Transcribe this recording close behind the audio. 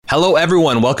Hello,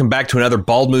 everyone. Welcome back to another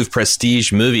Bald Move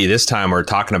Prestige movie. This time we're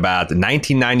talking about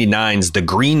 1999's The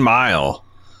Green Mile.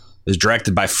 It was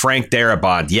directed by Frank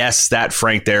Darabont. Yes, that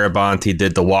Frank Darabont. He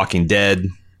did The Walking Dead.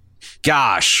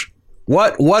 Gosh,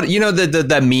 what you know,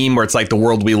 that meme where it's like the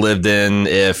world we lived in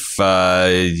if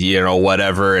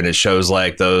whatever, and it shows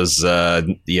like those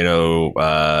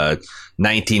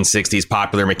 1960s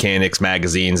Popular Mechanics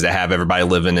magazines that have everybody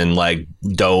living in like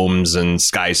domes and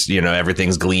skies,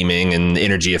 everything's gleaming and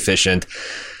energy efficient.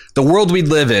 The world we'd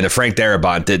live in if Frank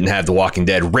Darabont didn't have The Walking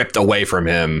Dead ripped away from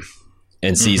him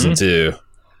in season 2.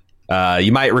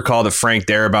 You might recall that Frank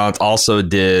Darabont also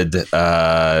did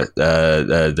the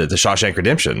Shawshank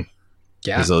Redemption.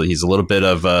 Yeah, he's a little bit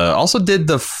of also did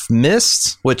The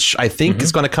Mist, which I think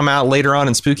is going to come out later on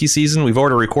in spooky season. We've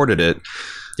already recorded it.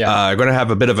 Yeah, going to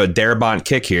have a bit of a Darabont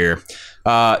kick here.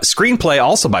 Screenplay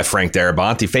also by Frank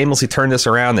Darabont. He famously turned this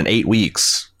around in 8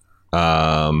 weeks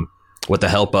with the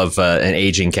help of an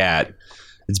aging cat.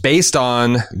 It's based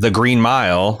on The Green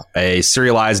Mile, a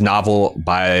serialized novel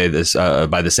by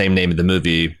the same name of the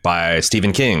movie by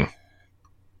Stephen King.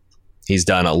 He's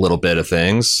done a little bit of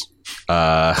things.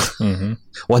 One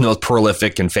of the most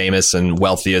prolific and famous and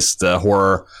wealthiest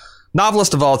horror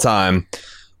novelist of all time.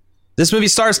 This movie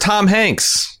stars Tom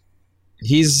Hanks.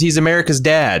 He's America's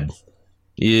dad.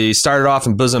 He started off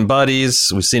in Bosom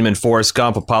Buddies. We've seen him in Forrest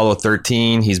Gump, Apollo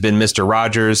 13. He's been Mr.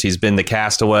 Rogers. He's been the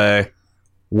Castaway.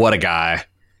 What a guy.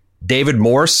 David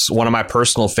Morse, one of my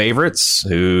personal favorites,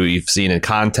 who you've seen in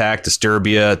Contact,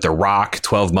 Disturbia, The Rock,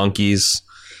 12 Monkeys.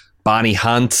 Bonnie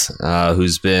Hunt,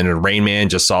 who's been in Rain Man,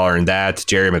 just saw her in that.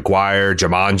 Jerry Maguire,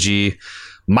 Jumanji.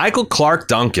 Michael Clark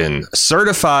Duncan,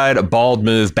 certified bald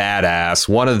move badass,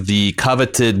 one of the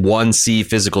coveted 1C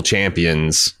physical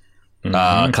champions.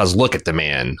 Because look at the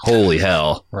man. Holy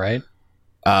hell. Right.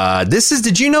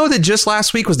 Did you know that just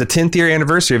last week was the 10th year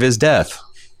anniversary of his death?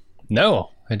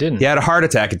 No, I didn't. He had a heart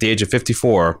attack at the age of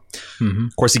 54.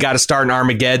 Of course, he got to start in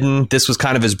Armageddon. This was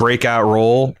kind of his breakout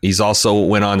role. He's also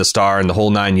went on to star in The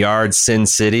Whole Nine Yards, Sin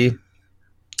City.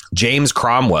 James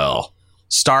Cromwell,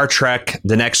 Star Trek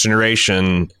The Next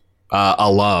Generation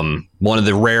alum, one of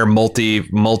the rare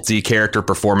multi-character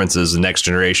performances in Next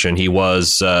Generation. He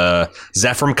was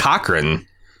Zefram Cochrane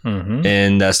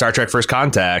in Star Trek First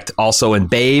Contact, also in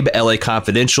Babe, LA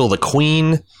Confidential, The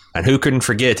Queen, and who couldn't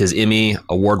forget his Emmy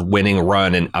award-winning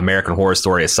run in American Horror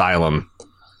Story Asylum.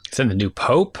 Is it the new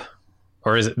Pope?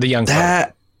 Or is it the young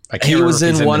Pope? He was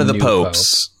in one of the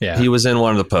popes. Yeah. He was in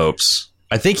one of the popes.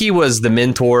 I think he was the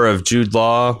mentor of Jude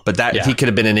Law, but he could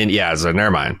have been so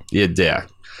never mind. Yeah.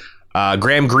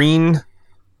 Graham Greene,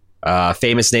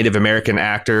 famous Native American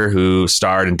actor who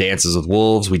starred in Dances with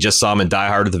Wolves. We just saw him in Die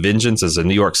Hard with a Vengeance as a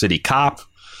New York City cop.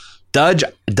 Doug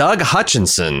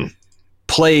Hutchinson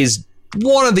plays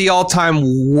one of the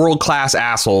all-time world-class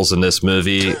assholes in this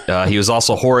movie. He was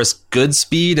also Horace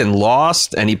Goodspeed in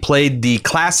Lost, and he played the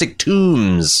classic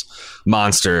Tooms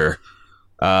monster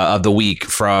of the week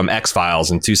from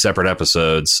X-Files in 2 separate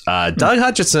episodes. Doug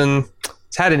Hutchinson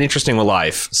has had an interesting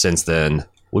life since then.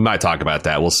 We might talk about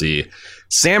that. We'll see.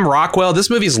 Sam Rockwell. This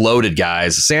movie's loaded,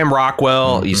 guys. Sam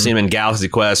Rockwell. You've seen him in Galaxy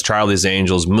Quest, Charlie's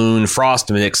Angels, Moon, Frost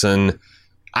Nixon,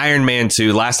 Iron Man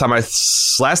 2. Last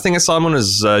thing I saw him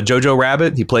was Jojo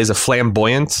Rabbit. He plays a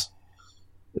flamboyant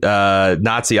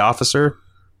Nazi officer.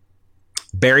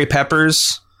 Barry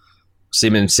Peppers. See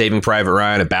him in Saving Private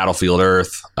Ryan at Battlefield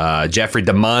Earth. Jeffrey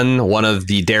DeMunn, one of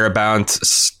the Darabont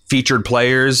featured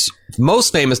players,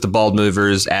 most famous to bald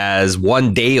movers as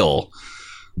One Dale,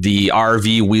 the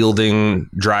RV wielding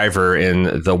driver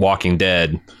in The Walking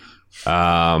Dead.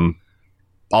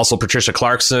 Also Patricia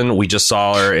Clarkson. We just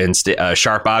saw her in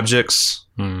Sharp Objects.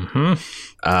 Totally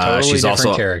she's different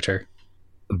also character.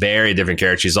 Very different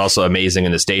character. She's also amazing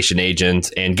in The Station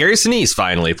Agent. And Gary Sinise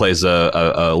finally plays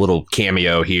a little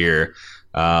cameo here,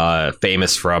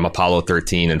 famous from Apollo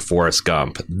 13 and Forrest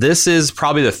Gump. This is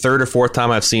probably the third or fourth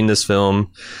time I've seen this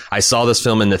film. I saw this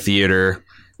film in the theater.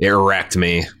 It wrecked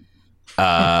me.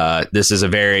 This is a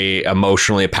very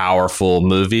emotionally powerful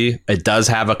movie. It does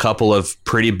have a couple of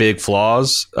pretty big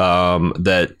flaws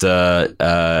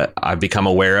that I've become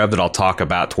aware of that I'll talk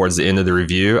about towards the end of the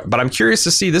review. But I'm curious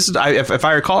to see. This is, if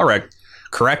I recall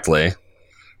correctly,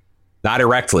 not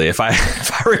erectly. If I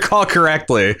recall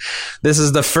correctly, this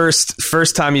is the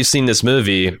first time you've seen this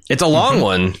movie. It's a long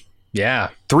one. Yeah,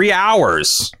 3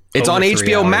 hours. It's on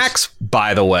HBO Max,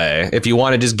 by the way. If you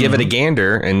want to just give it a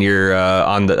gander and you're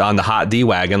on the hot D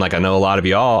wagon, like I know a lot of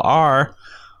y'all are,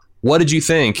 what did you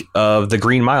think of The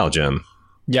Green Mile, Jim?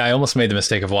 Yeah, I almost made the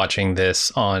mistake of watching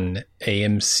this on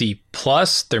AMC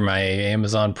Plus through my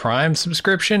Amazon Prime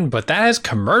subscription, but that has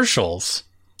commercials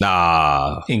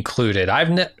included.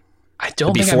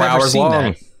 don't think I've ever seen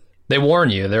that. They warn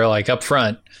you. They're like up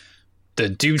front.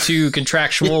 Due to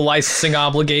contractual licensing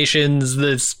obligations,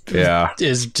 this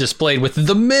is displayed with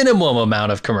the minimum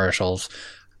amount of commercials.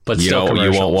 But still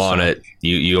commercials. You won't want it.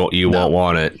 You won't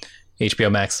want it.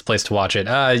 HBO Max is the place to watch it.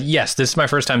 Yes, this is my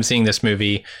first time seeing this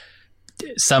movie.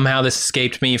 Somehow this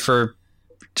escaped me for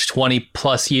 20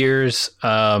 plus years.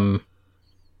 And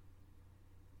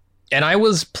I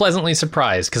was pleasantly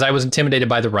surprised because I was intimidated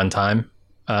by the runtime.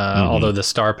 Although the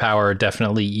star power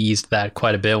definitely eased that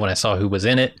quite a bit when I saw who was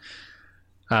in it.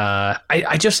 I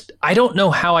don't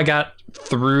know how I got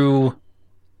through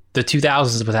the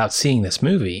 2000s without seeing this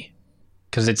movie,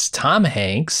 because it's Tom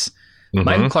Hanks,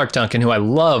 Michael Clarke Duncan, who I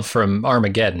love from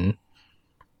Armageddon.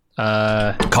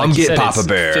 Come get Papa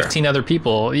Bear. 15 other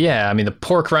people. Yeah, I mean, the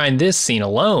pork rind this scene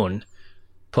alone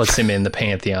puts him in the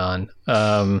pantheon.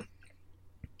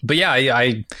 But yeah,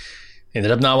 I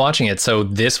ended up not watching it. So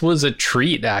this was a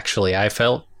treat, actually. I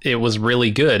felt it was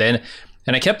really good. And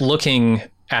I kept looking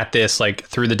at this like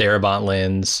through the Darabont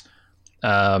lens,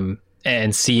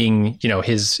 and seeing,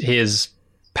 his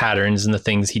patterns and the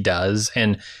things he does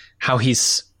and how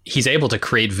he's able to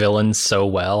create villains so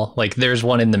well. Like there's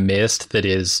one in The Mist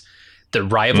that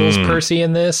rivals Percy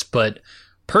in this, but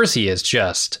Percy is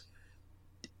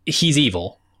he's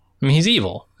evil. I mean, he's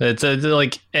evil. It's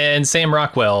and Sam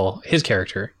Rockwell, his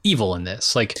character, evil in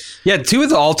this. Like, yeah, two of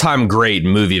the all-time great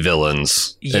movie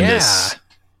villains in this.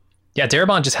 Yeah,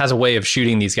 Darabont just has a way of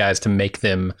shooting these guys to make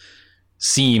them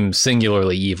seem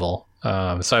singularly evil.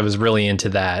 So I was really into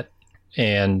that.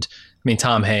 And I mean,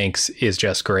 Tom Hanks is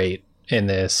just great in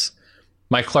this.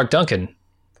 Michael Clarke Duncan,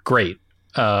 great.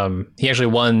 He actually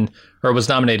won or was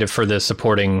nominated for the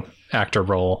supporting actor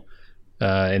role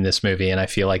in this movie, and I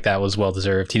feel like that was well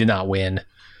deserved. He did not win,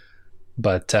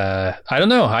 but I don't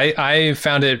know. I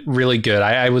found it really good.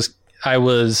 It was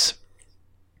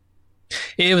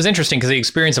interesting because the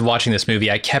experience of watching this movie,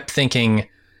 I kept thinking,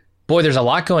 boy, there's a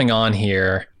lot going on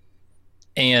here.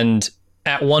 And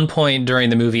at one point during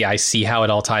the movie, I see how it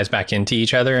all ties back into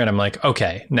each other. And I'm like,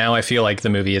 okay, now I feel like the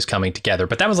movie is coming together.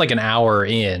 But that was like an hour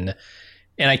in.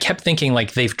 And I kept thinking,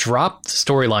 like, they've dropped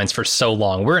storylines for so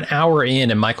long. We're an hour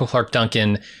in and Michael Clarke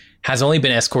Duncan has only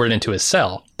been escorted into his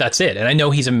cell. That's it. And I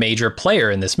know he's a major player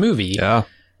in this movie. Yeah.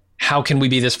 How can we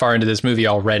be this far into this movie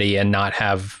already and not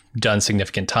have done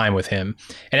significant time with him?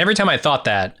 And every time I thought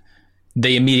that,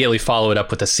 they immediately follow it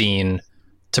up with a scene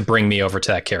to bring me over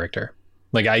to that character.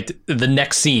 Like the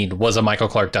next scene was a Michael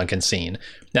Clarke Duncan scene.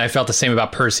 And I felt the same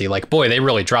about Percy. Like, boy, they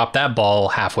really dropped that ball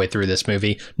halfway through this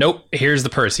movie. Nope, here's the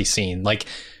Percy scene. Like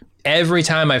every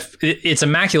time it's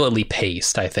immaculately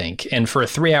paced, I think. And for a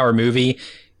 3-hour movie,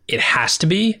 it has to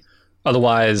be.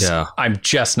 Otherwise, I'm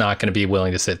just not going to be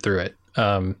willing to sit through it.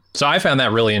 So I found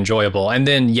that really enjoyable. And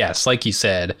then, yes, like you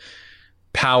said,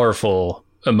 powerful,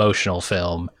 emotional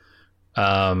film.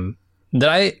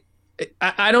 That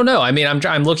I don't know. I mean,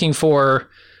 I'm looking for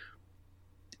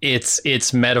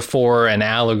its metaphor and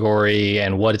allegory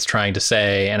and what it's trying to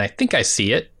say. And I think I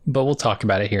see it, but we'll talk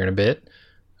about it here in a bit.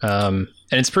 And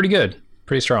it's pretty good,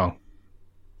 pretty strong.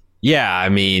 Yeah. I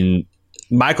mean,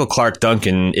 Michael Clarke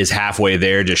Duncan is halfway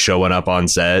there, just showing up on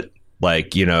set.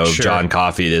 Like, sure. John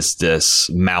Coffey, this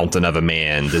mountain of a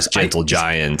man, this gentle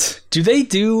giant. Do they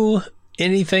do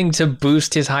anything to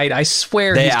boost his height? I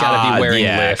swear he's got to be wearing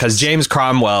lifts. Because James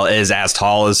Cromwell is as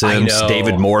tall as him.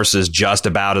 David Morse is just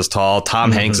about as tall.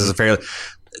 Tom Hanks is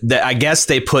I guess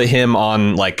they put him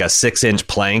on like a 6-inch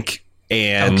plank.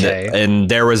 And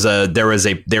there was a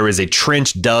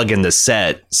trench dug in the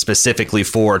set specifically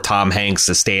for Tom Hanks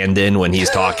to stand in when he's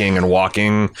talking and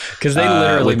walking, because they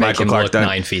literally make him look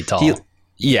 9 feet tall.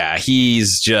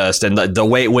 He's just, and the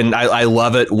way when I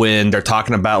love it when they're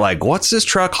talking about like, what's this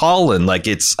truck hauling? Like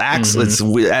it's it's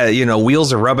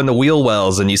wheels are rubbing the wheel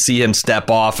wells, and you see him step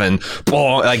off and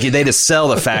boom, like they just sell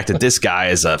the fact that this guy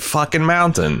is a fucking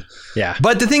mountain. Yeah.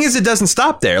 But the thing is, it doesn't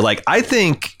stop there. Like, I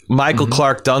think Michael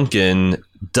Clarke Duncan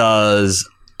does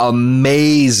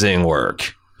amazing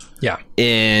work. Yeah.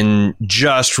 In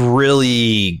just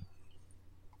really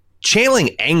channeling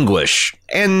anguish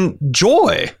and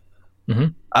joy.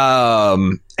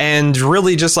 And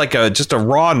really just like a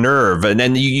raw nerve. And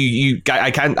then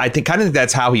I think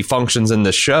that's how he functions in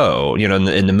the show,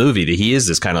 in the movie, that he is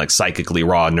this kind of like psychically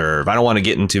raw nerve. I don't want to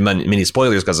get into many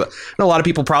spoilers because I know a lot of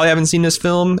people probably haven't seen this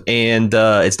film, and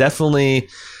it's definitely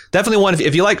one,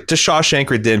 if you like The Shawshank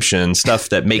Redemption, stuff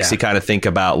that makes you kind of think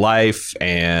about life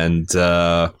and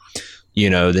the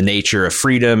nature of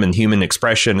freedom and human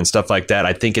expression and stuff like that.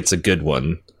 I think it's a good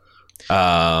one.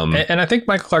 And I think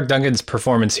Michael Clarke Duncan's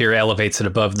performance here elevates it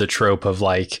above the trope of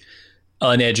like,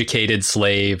 uneducated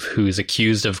slave who's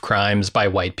accused of crimes by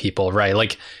white people, right?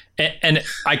 Like, and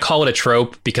I call it a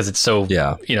trope because it's so,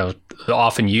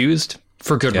 often used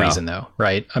for good reason, though,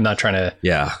 right? I'm not trying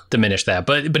to diminish that,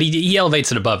 but he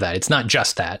elevates it above that. It's not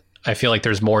just that. I feel like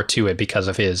there's more to it because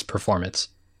of his performance.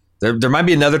 There might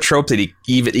be another trope that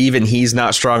even he's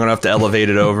not strong enough to elevate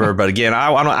it over. But again,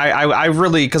 I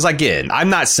really, because again, I'm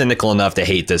not cynical enough to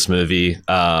hate this movie.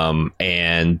 I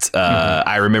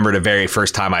remember the very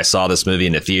first time I saw this movie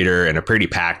in the theater in a pretty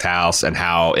packed house and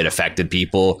how it affected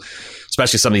people,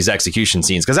 especially some of these execution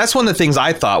scenes. Because that's one of the things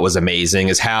I thought was amazing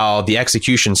is how the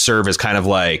executions serve as kind of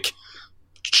like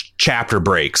chapter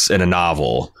breaks in a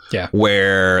novel. Yeah.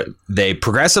 Where they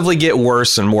progressively get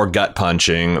worse and more gut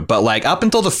punching. But like up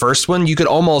until the first one, you could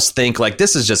almost think like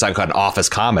this is just like an office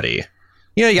comedy.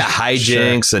 You got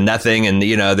hijinks and nothing. And,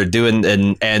 they're doing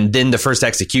and then the first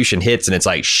execution hits and it's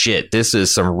like, shit, this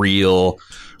is some real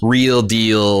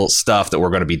deal stuff that we're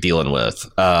going to be dealing with.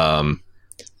 We're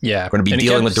going to be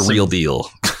dealing with the real deal.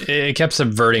 It kept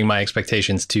subverting my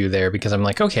expectations too there because I'm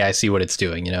like, OK, I see what it's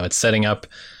doing. It's setting up.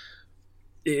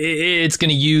 It's going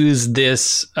to use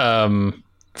this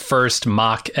first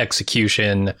mock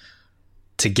execution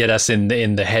to get us in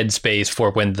the headspace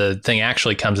for when the thing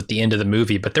actually comes at the end of the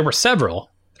movie. But there were several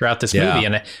throughout this movie.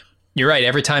 And you're right.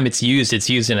 Every time it's used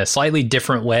in a slightly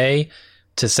different way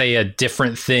to say a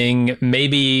different thing,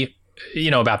 maybe,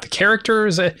 about the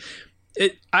characters.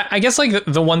 I guess like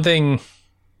the one thing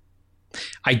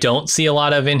I don't see a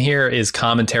lot of in here is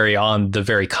commentary on the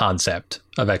very concept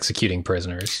of executing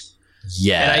prisoners.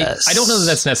 Yes. And I don't know that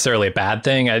that's necessarily a bad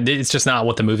thing. It's just not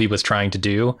what the movie was trying to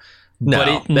do. No, but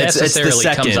it necessarily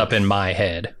comes up in my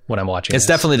head when I'm watching It's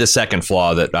definitely the second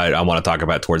flaw that I want to talk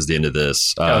about towards the end of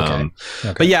this. Okay.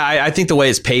 But yeah, I think the way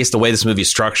it's paced, the way this movie's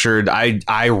structured,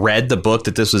 I read the book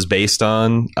that this was based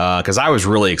on because I was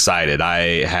really excited.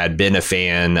 I had been a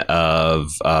fan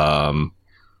of The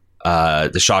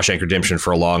Shawshank Redemption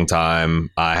for a long time.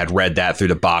 I had read that through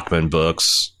the Bachman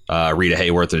books. Rita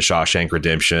Hayworth and Shawshank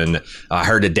Redemption. I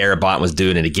heard that Darabont was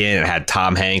doing it again. It had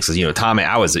Tom Hanks as Tom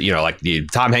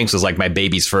Hanks was like my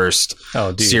baby's first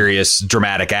serious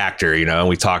dramatic actor. And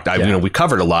we talked. We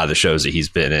covered a lot of the shows that he's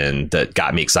been in that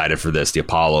got me excited for this. The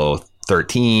Apollo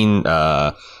 13,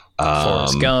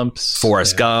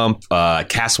 Forrest Gump,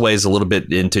 Castaway's a little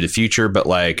bit into the future, but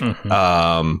like.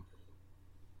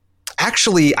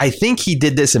 Actually, I think he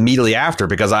did this immediately after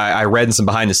because I read in some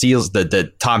behind the scenes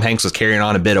that Tom Hanks was carrying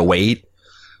on a bit of weight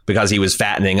because he was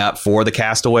fattening up for the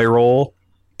Castaway role.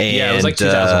 And, it was like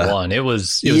 2001. It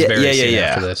was very soon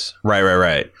after this.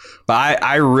 Right. But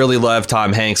I really love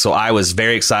Tom Hanks, so I was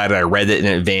very excited. I read it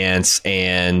in advance,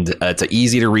 and it's an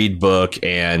easy to read book.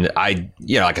 And like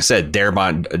I said,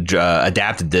 Darabont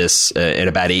adapted this in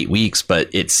about 8 weeks, but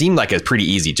it seemed like a pretty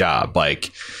easy job.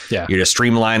 Like, you're just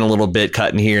streamlining a little bit,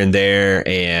 cutting here and there,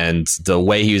 and the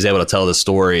way he was able to tell the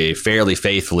story fairly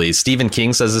faithfully. Stephen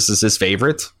King says this is his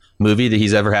favorite movie that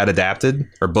he's ever had adapted,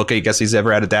 or book I guess he's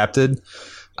ever had adapted.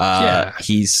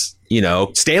 He's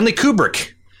Stanley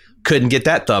Kubrick couldn't get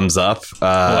that thumbs up.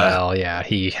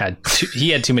 He had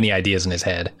too many ideas in his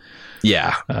head.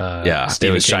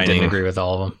 Stephen King didn't agree with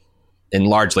all of them, and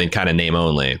largely kind of name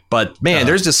only. But man,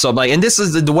 there's just so and this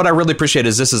is what I really appreciate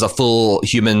is this is a full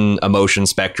human emotion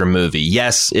spectrum movie.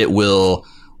 Yes, it will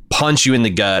punch you in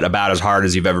the gut about as hard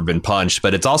as you've ever been punched,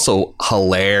 but it's also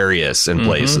hilarious in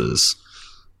places.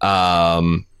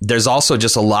 There's also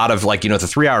just a lot of like, it's a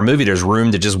 3-hour movie. There's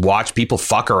room to just watch people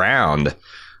fuck around,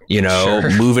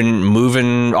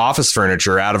 moving office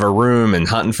furniture out of a room and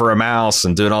hunting for a mouse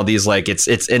and doing all these like but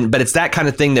it's that kind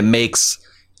of thing that makes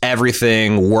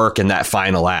everything work in that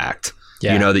final act.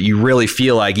 That you really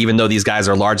feel like even though these guys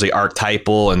are largely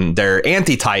archetypal and they're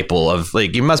antitypal of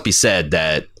like, it must be said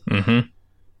that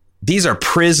these are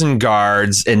prison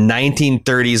guards in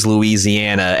 1930s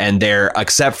Louisiana, and they're,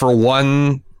 except for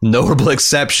one notable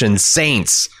exception,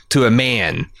 saints to a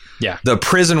man. Yeah. The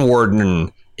prison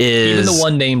warden is... Even the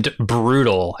one named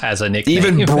Brutal as a nickname.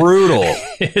 Even Brutal.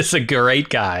 is a great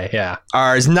guy, yeah.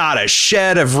 There's not a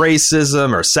shed of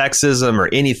racism or sexism or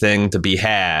anything to be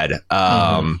had.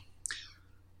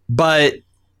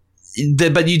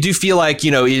 But you do feel like,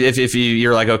 if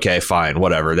you're like, okay, fine,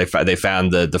 whatever. They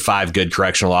found the 5 good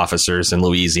correctional officers in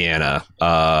Louisiana,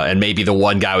 and maybe the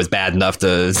one guy was bad enough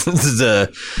to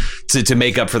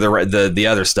make up for the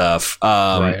other stuff.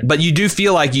 But you do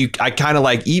feel like I kind of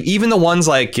like even the ones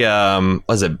like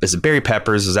is it Barry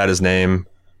Peppers? Is that his name?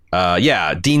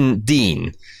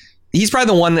 Dean. He's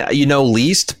probably the one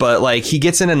least, but like he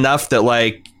gets in enough that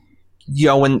like you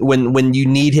know, when you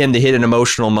need him to hit an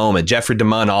emotional moment. Jeffrey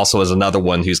DeMunn also is another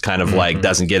one who's kind of like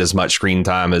doesn't get as much screen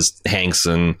time as Hanks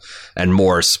and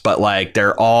Morse, but like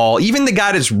they're all, even the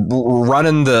guy that's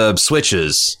running the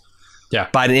switches. Yeah.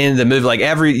 By the end of the movie, like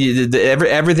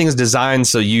everything's designed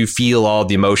so you feel all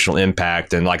the emotional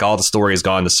impact, and like all the story has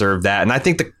gone to serve that. And I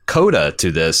think the coda to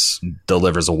this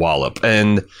delivers a wallop.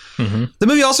 And the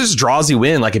movie also just draws you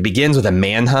in. Like it begins with a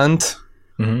manhunt,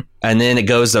 and then it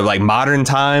goes to like modern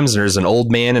times. There's an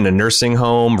old man in a nursing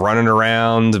home running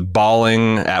around,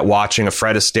 bawling at watching a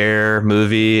Fred Astaire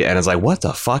movie, and it's like, what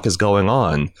the fuck is going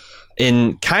on?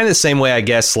 In kind of the same way, I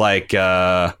guess, like.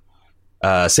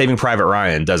 Saving Private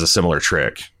Ryan does a similar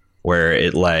trick where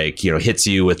it like, you know, hits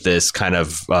you with this kind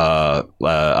of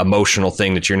emotional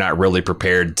thing that you're not really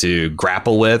prepared to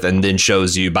grapple with, and then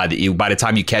shows you by the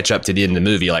time you catch up to the end of the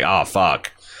movie, you're like, oh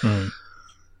fuck.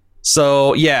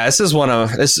 So yeah, this is one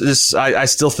of this. I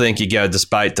still think,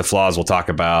 despite the flaws we'll talk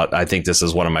about, I think this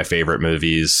is one of my favorite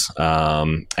movies.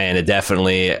 And it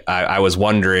definitely, I was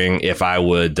wondering if I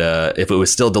would, if it would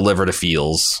still deliver the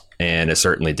feels, and it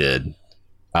certainly did.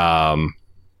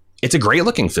 It's a great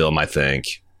looking film, I think.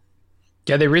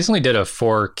 Yeah, they recently did a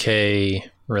 4K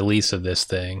release of this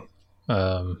thing.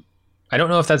 I don't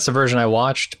know if that's the version I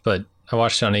watched, but I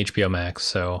watched it on HBO Max.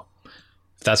 So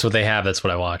if that's what they have, that's what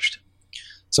I watched.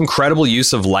 Some incredible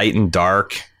use of light and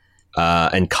dark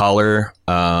and color,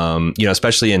 you know,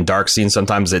 especially in dark scenes.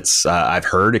 Sometimes it's, I've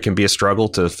heard it can be a struggle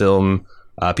to film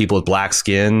people with black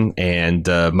skin, and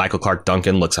Michael Clarke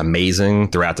Duncan looks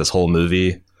amazing throughout this whole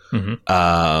movie.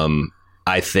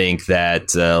 I think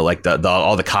that like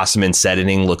all the costume and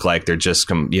setting look like they're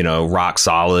just rock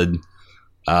solid.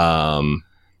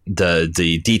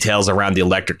 The details around the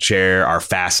electric chair are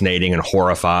fascinating and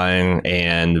horrifying,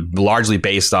 and largely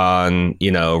based on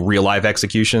real life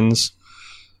executions.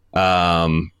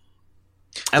 And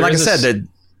like I said,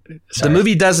 the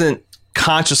movie doesn't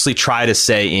consciously try to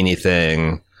say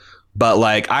anything. But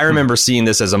like, I remember seeing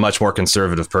this as a much more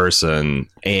conservative person,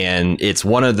 and it's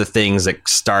one of the things that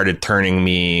started turning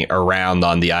me around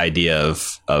on the idea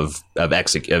of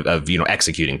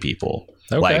executing people,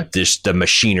 like just the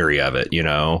machinery of it,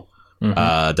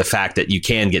 the fact that you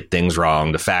can get things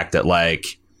wrong, the fact that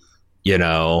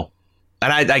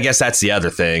and I guess that's the other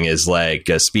thing is like,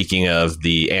 speaking of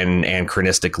the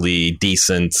anachronistically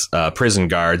decent prison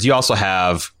guards, you also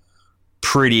have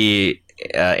pretty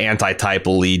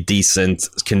anti-typally decent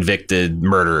convicted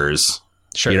murderers.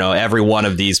 Sure. Every one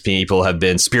of these people have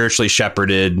been spiritually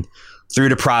shepherded through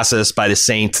the process by the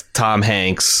saint Tom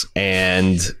Hanks,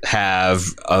 and have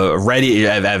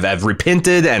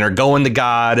repented and are going to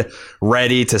God,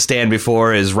 ready to stand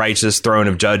before his righteous throne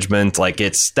of judgment. Like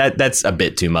that's a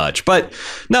bit too much. But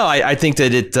no, I think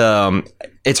that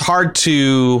it's hard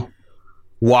to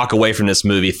walk away from this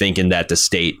movie thinking that the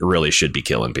state really should be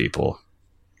killing people.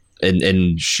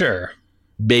 And sure,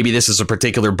 maybe this is a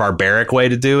particular barbaric way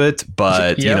to do it,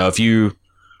 but if you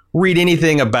read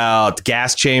anything about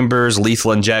gas chambers,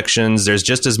 lethal injections, there's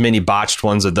just as many botched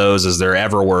ones of those as there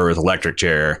ever were with electric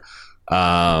chair.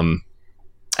 And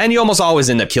you almost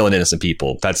always end up killing innocent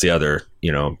people. That's the other,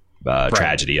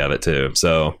 tragedy of it too.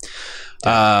 So,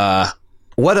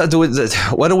 what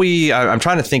do we? I'm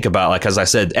trying to think about, like, as I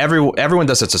said, everyone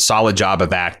does such a solid job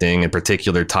of acting. In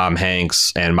particular, Tom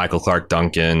Hanks and Michael Clarke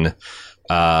Duncan.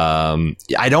 You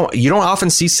don't often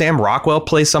see Sam Rockwell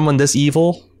play someone this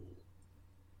evil.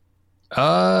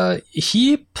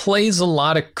 He plays a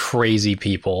lot of crazy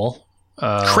people.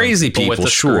 Crazy people, with the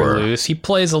sure. Loose. He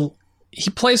plays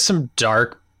some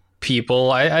dark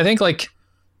people. I think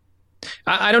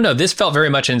I don't know. This felt very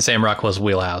much in Sam Rockwell's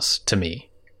wheelhouse to me.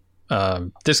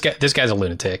 This guy's a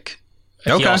lunatic.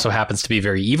 Okay. He also happens to be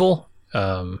very evil.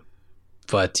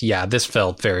 But yeah, this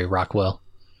felt very Rockwell.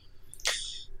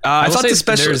 I thought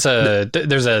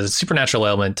there's a supernatural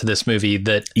element to this movie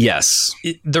that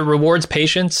the rewards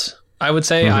patience. I would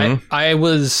say I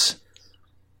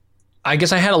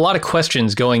guess I had a lot of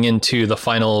questions going into the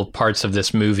final parts of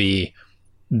this movie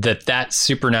that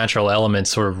supernatural element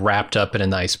sort of wrapped up in a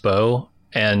nice bow,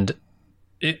 and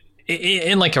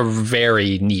in like a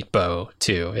very neat bow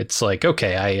too. It's like,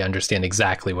 okay, I understand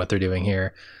exactly what they're doing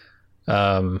here.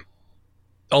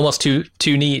 Almost too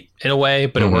neat in a way,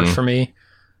 but it worked for me.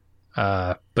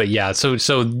 But yeah, so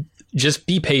just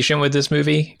be patient with this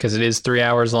movie, because it is 3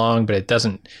 hours long, but it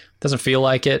doesn't feel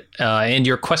like it. And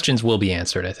your questions will be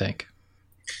answered, I think.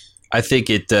 I think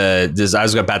I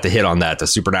was about to hit on that. The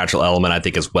supernatural element, I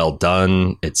think, is well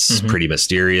done. It's pretty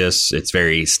mysterious. It's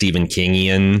very Stephen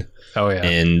Kingian. Oh yeah,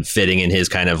 and fitting in his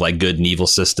kind of like good and evil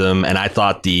system. And I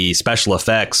thought the special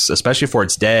effects, especially for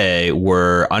its day,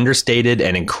 were understated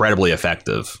and incredibly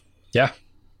effective. Yeah.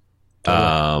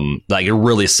 Totally. Like it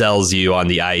really sells you on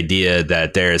the idea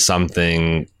that there is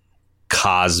something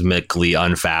cosmically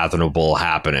unfathomable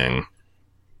happening,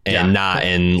 and not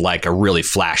in like a really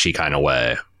flashy kind of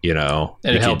way, you know.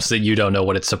 And it helps that you don't know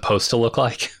what it's supposed to look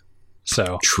like.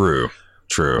 So true.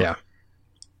 Yeah.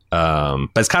 But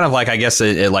it's kind of like, I guess,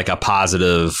 like a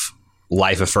positive,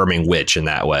 life-affirming witch in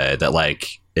that way, that like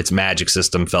its magic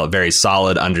system felt very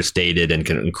solid, understated, and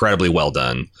incredibly well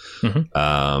done.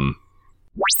 Mm-hmm.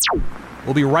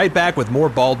 We'll be right back with more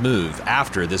Bald Move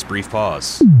after this brief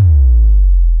pause.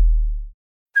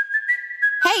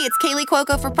 Hey, it's Kaylee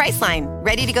Cuoco for Priceline.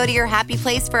 Ready to go to your happy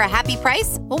place for a happy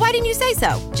price? Well, why didn't you say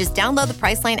so? Just download the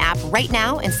Priceline app right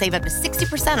now and save up to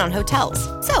 60% on hotels.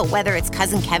 So whether it's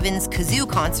Cousin Kevin's Kazoo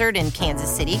Concert in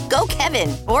Kansas City, go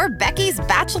Kevin, or Becky's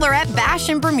Bachelorette Bash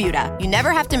in Bermuda, you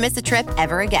never have to miss a trip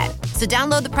ever again. So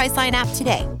download the Priceline app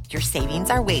today. Your savings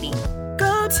are waiting.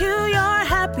 Go to your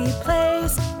happy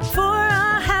place for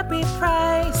a happy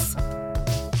price.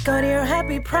 Go to your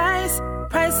happy price,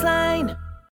 Priceline.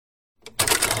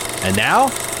 And now,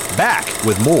 back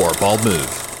with more Bald Move.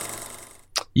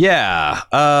 Yeah.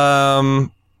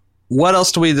 What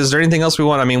else is there anything else we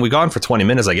want? I mean, we've gone for 20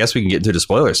 minutes. I guess we can get into the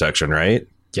spoiler section, right?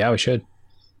 Yeah, we should.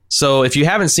 So if you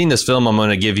haven't seen this film, I'm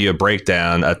going to give you a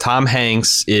breakdown. Tom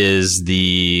Hanks is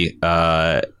the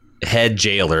head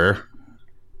jailer,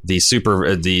 the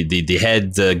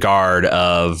head guard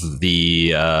of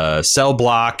the cell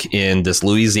block in this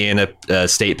Louisiana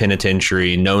state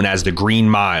penitentiary known as the Green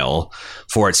Mile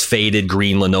for its faded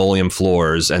green linoleum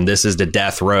floors. And this is the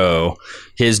death row.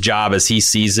 His job, as he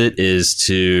sees it, is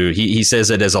to, he says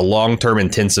it as a long-term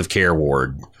intensive care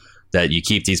ward, that you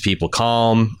keep these people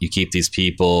calm, you keep these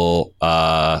people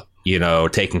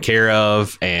taken care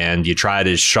of, and you try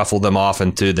to shuffle them off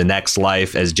into the next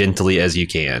life as gently as you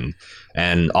can.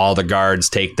 And all the guards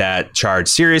take that charge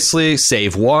seriously,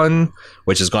 save one,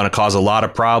 which is going to cause a lot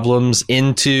of problems.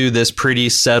 Into this pretty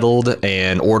settled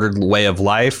and ordered way of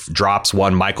life drops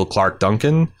one Michael Clarke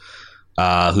Duncan,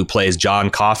 who plays John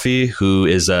Coffey, who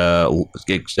is a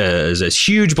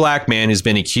huge black man who's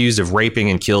been accused of raping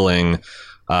and killing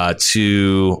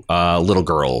two little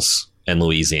girls in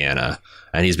Louisiana.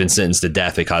 And he's been sentenced to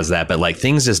death because of that. But like,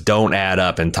 things just don't add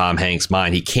up in Tom Hanks'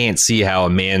 mind. He can't see how a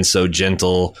man so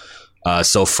gentle,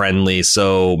 so friendly,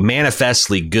 so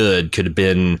manifestly good could have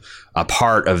been a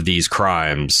part of these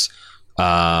crimes.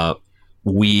 As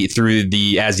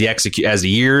the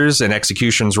years and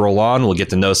executions roll on, we'll get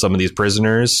to know some of these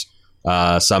prisoners,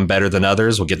 some better than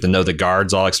others. We'll get to know the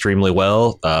guards all extremely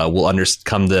well. We'll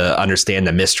come to understand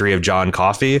the mystery of John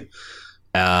Coffey.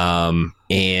 And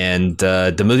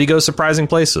the movie goes surprising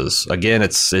places. Again,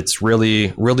 it's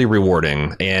really, really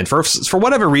rewarding. And for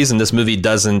whatever reason, this movie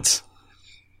doesn't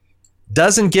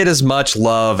get as much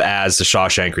love as The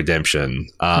Shawshank Redemption.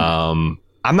 I'm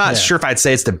not sure if I'd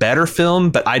say it's the better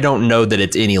film, but I don't know that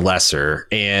it's any lesser.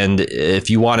 And if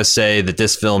you want to say that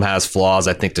this film has flaws,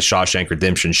 I think The Shawshank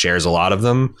Redemption shares a lot of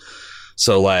them.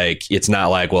 So like, it's not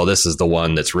like, well, this is the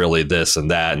one that's really this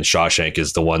and that, and Shawshank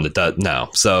is the one that does. No.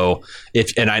 So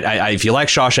if you like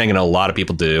Shawshank, and a lot of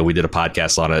people do, we did a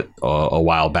podcast on it a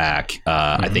while back.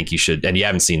 I think you should, and you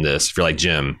haven't seen this, if you're like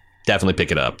Jim, definitely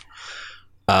pick it up.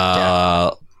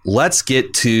 Let's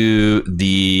get to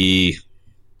the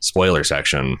spoiler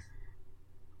section.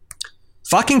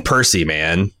 Fucking Percy,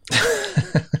 man.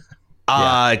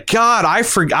 God,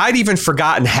 I'd even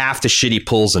forgotten half the shit he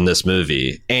pulls in this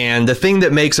movie. And the thing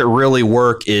that makes it really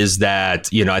work is that,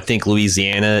 I think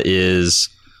Louisiana is,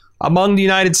 among the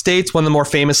United States, one of the more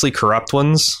famously corrupt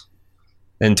ones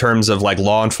in terms of like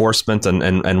law enforcement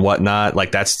and whatnot.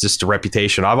 Like, that's just a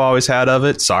reputation I've always had of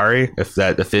it. Sorry if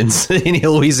that offends any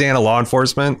Louisiana law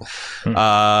enforcement.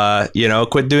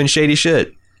 Quit doing shady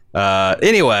shit.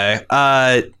 Anyway,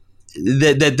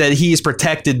 that he's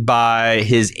protected by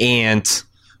his aunt,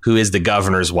 who is the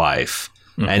governor's wife.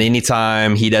 And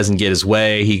anytime he doesn't get his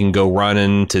way, he can go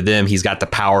running to them. He's got the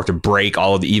power to break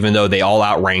all of even though they all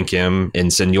outrank him in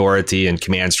seniority and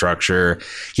command structure,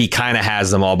 he kind of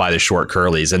has them all by the short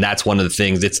curlies. And that's one of the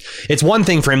things. It's one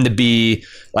thing for him to be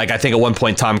like, I think at one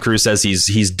point Tom Cruise says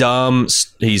he's dumb,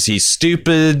 he's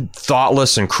stupid,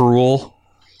 thoughtless, and cruel.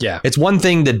 Yeah. It's one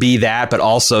thing to be that, but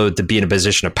also to be in a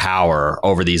position of power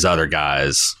over these other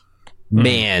guys.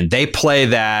 Man, they play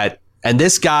that. And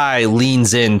this guy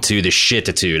leans into the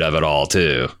shititude of it all,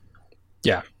 too.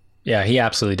 Yeah. Yeah, he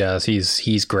absolutely does.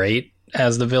 He's great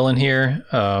as the villain here.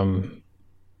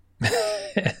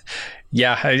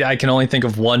 Yeah, I can only think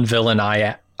of one villain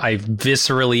I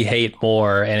viscerally hate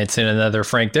more, and it's in another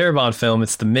Frank Darabont film.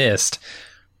 It's The Mist.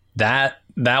 That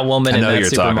woman in that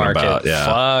supermarket.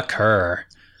 Fuck her.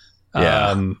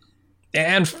 Yeah.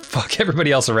 And fuck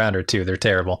everybody else around her too. They're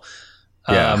terrible.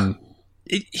 Yeah.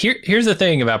 Here's the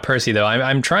thing about Percy though.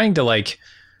 I'm trying to like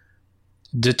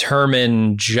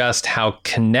determine just how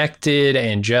connected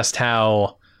and just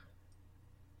how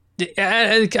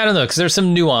I don't know, because there's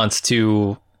some nuance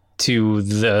to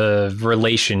the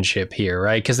relationship here,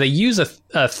 right? Because they use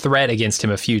a threat against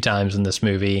him a few times in this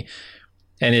movie,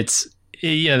 and it's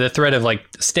the threat of like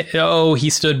he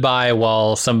stood by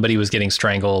while somebody was getting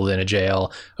strangled in a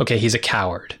jail. Okay, he's a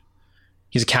coward,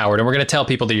 and we're going to tell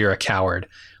people that you're a coward.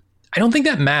 I don't think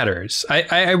that matters.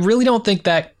 I really don't think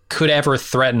that could ever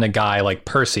threaten a guy like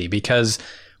Percy, because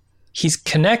he's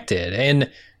connected,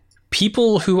 and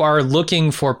people who are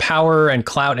looking for power and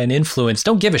clout and influence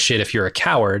don't give a shit if you're a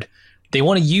coward. They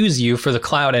want to use you for the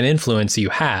clout and influence you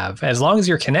have. As long as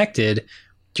you're connected,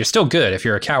 you're still good if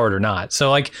you're a coward or not. So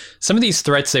like some of these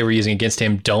threats they were using against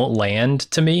him don't land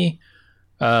to me.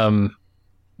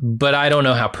 But I don't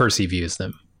know how Percy views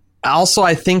them. Also,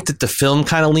 I think that the film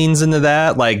kind of leans into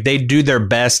that. Like they do their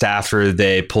best after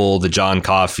they pull the John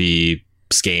Coffey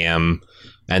scam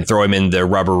and throw him in the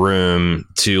rubber room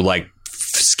to like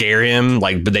scare him.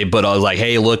 Like, but they put like,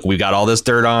 hey, look, we got all this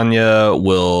dirt on you.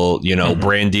 We'll,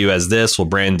 brand you as this. We'll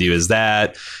brand you as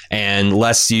that. And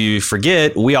lest you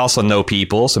forget, we also know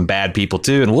people, some bad people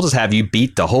too, and we'll just have you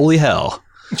beat the holy hell.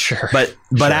 Sure. But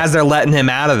as they're letting him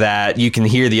out of that, you can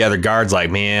hear the other guards like,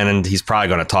 man, and he's probably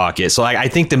going to talk it. So I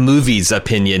think the movie's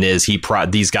opinion is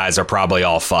these guys are probably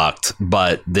all fucked.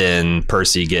 But then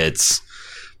Percy gets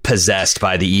possessed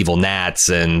by the evil gnats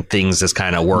and things just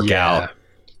kind of work out.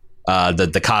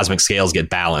 The cosmic scales get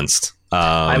balanced.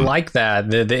 I like that.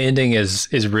 The ending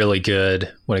is really good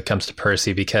when it comes to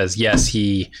Percy, because yes,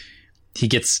 he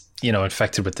gets,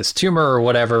 infected with this tumor or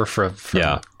whatever from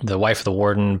the wife of the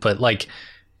warden, but like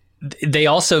they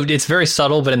also, it's very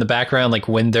subtle, but in the background, like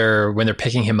when they're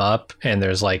picking him up and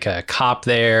there's like a cop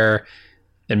there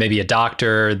and maybe a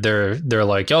doctor, they're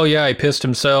like, oh yeah, he pissed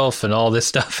himself and all this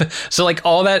stuff. So like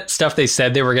all that stuff they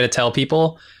said they were going to tell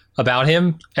people about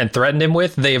him and threatened him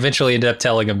with, they eventually ended up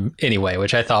telling him anyway,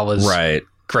 which I thought was great.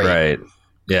 Right.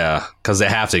 Yeah, because they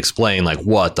have to explain like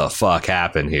what the fuck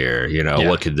happened here.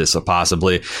 What could this have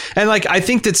possibly? And like I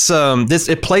think that's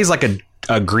it plays like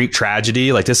a Greek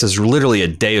tragedy. Like this is literally a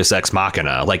Deus Ex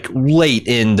Machina. Like late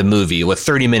in the movie, with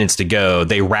 30 minutes to go,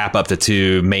 they wrap up the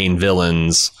two main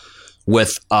villains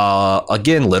with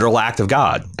again literal act of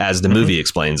God, as the movie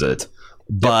explains it.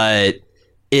 But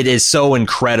it is so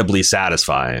incredibly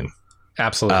satisfying.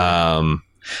 Absolutely.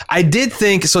 I did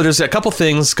think, so there's a couple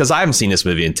things, because I haven't seen this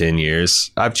movie in 10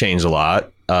 years. I've changed a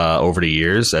lot over the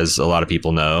years, as a lot of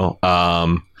people know.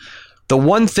 The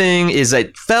one thing is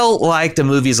it felt like the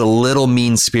movie's a little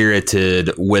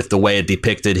mean-spirited with the way it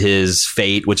depicted his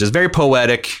fate, which is very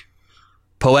poetic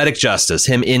justice,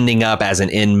 him ending up as an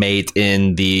inmate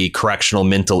in the correctional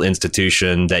mental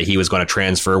institution that he was going to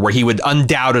transfer, where he would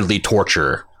undoubtedly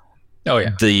torture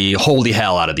the holy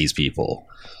hell out of these people.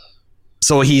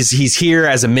 So he's here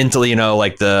as a mentally,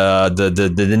 like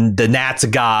the gnats of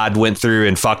God went through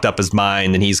and fucked up his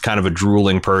mind, and he's kind of a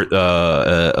drooling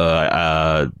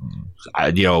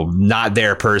not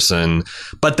their person.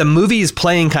 But the movie is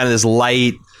playing kind of this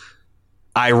light,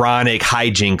 ironic,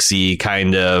 hijinksy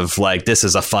kind of like, this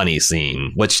is a funny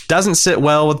scene, which doesn't sit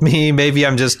well with me. Maybe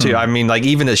I'm just too. I mean, like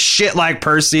even a shit like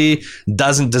Percy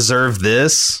doesn't deserve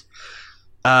this.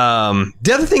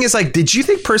 The other thing is like, did you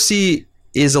think Percy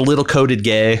is a little coded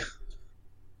gay?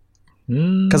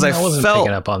 Because I wasn't picking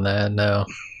up on that. No,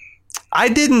 I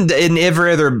didn't in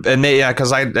every other. And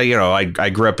because I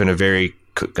grew up in a very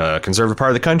conservative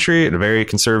part of the country, in a very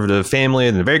conservative family,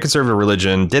 and a very conservative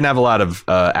religion. Didn't have a lot of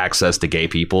access to gay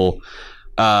people.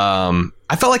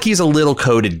 I felt like he's a little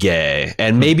coded gay,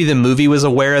 and maybe the movie was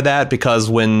aware of that, because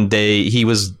when he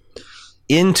was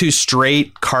into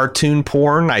straight cartoon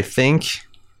porn, I think.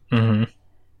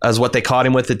 As what they caught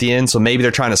him with at the end. So maybe they're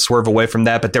trying to swerve away from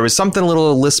that. But there was something a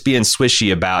little lispy and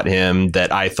swishy about him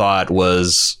that I thought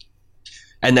was...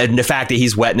 And then the fact that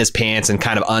he's wet in his pants and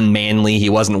kind of unmanly.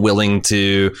 He wasn't willing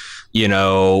to,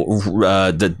 the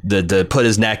put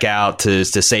his neck out to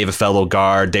save a fellow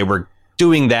guard. They were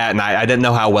doing that, and I didn't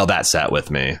know how well that sat with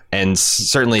me. And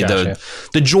certainly the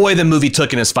joy the movie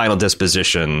took in his final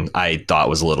disposition, I thought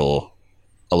was a little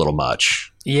much.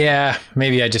 Yeah,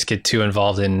 maybe I just get too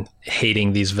involved in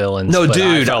hating these villains. No,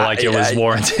 dude, I felt like it was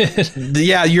warranted.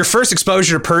 Yeah, your first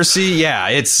exposure to Percy, yeah,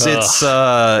 it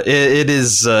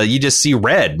is. You just see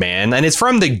red, man, and it's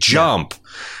from the jump.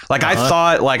 Like I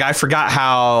thought, like I forgot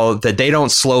how that they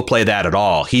don't slow play that at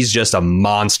all. He's just a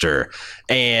monster,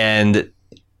 and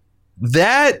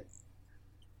that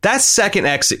second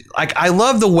like I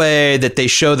love the way that they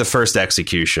show the first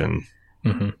execution.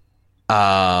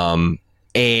 And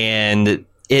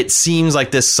it seems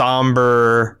like this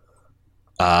somber,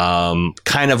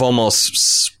 kind of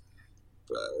almost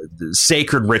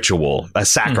sacred ritual, a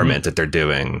sacrament that they're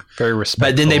doing. Very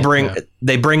respectful. But then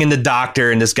they bring in the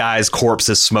doctor, and this guy's corpse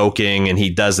is smoking, and he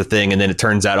does the thing, and then it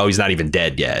turns out, he's not even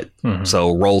dead yet.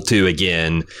 So roll 2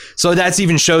 again. So that's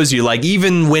even shows you, like,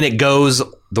 even when it goes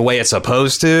the way it's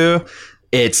supposed to,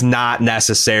 it's not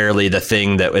necessarily the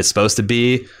thing that it's supposed to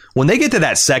be. When they get to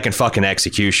that second fucking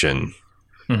execution,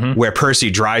 where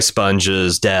Percy dry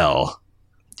sponges Dell,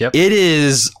 it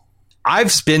is.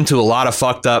 I've been to a lot of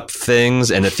fucked up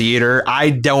things in the theater. I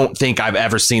don't think I've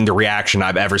ever seen the reaction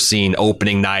I've ever seen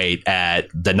opening night at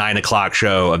the 9:00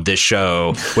 show of this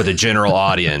show with a general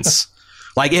audience.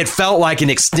 Like, it felt like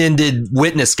an extended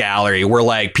witness gallery where,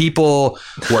 like, people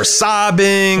were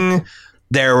sobbing.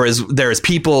 There was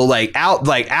people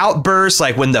outbursts,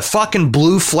 like when the fucking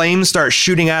blue flames start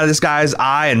shooting out of this guy's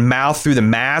eye and mouth through the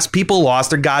mask. People lost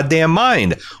their goddamn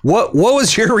mind. What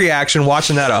was your reaction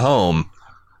watching that at home?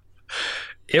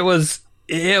 It was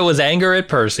anger at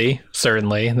Percy,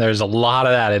 certainly. There's a lot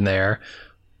of that in there.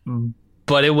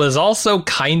 But it was also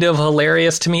kind of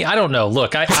hilarious to me. I don't know.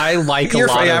 Look, I like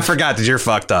I forgot that you're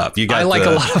fucked up. You got a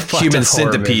lot of human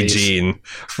centipede gene.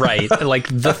 Right. Like,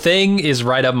 The Thing is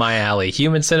right up my alley.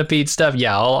 Human centipede stuff,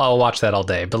 yeah, I'll watch that all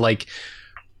day. But, like,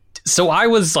 so I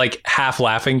was, like, half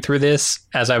laughing through this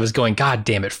as I was going, God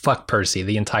damn it, fuck Percy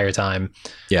the entire time.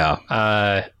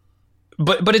 Yeah.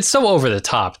 But it's so over the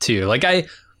top, too. Like, I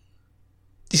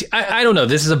don't know.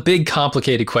 This is a big,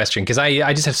 complicated question, because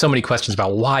I just have so many questions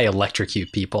about why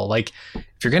electrocute people. Like,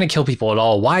 if you're going to kill people at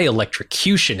all, why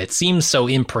electrocution? It seems so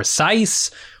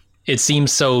imprecise. It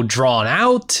seems so drawn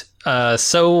out.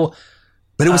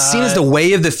 But it was seen as the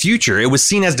way of the future. It was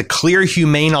seen as the clear,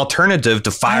 humane alternative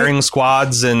to firing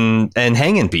squads and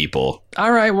hanging people.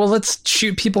 All right, well, let's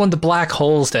shoot people into black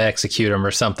holes to execute them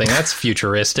or something. That's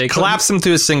futuristic. Collapse them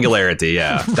to a singularity,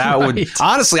 yeah. That would...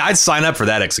 Honestly, I'd sign up for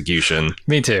that execution.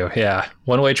 Me too, yeah.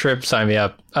 One-way trip, sign me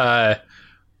up.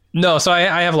 No, so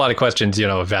I have a lot of questions,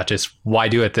 about just why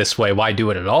do it this way? Why do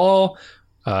it at all?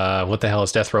 What the hell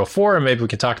is Death Row for? And maybe we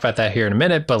can talk about that here in a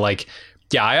minute, but, like...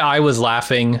 Yeah, I was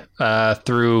laughing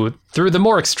through the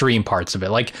more extreme parts of it.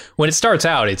 Like, when it starts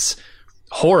out, it's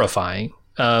horrifying.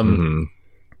 And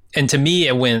to me,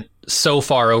 it went so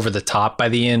far over the top by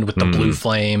the end with the blue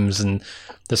flames and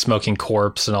the smoking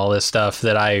corpse and all this stuff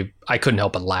that I couldn't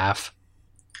help but laugh.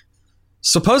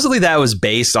 Supposedly that was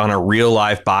based on a real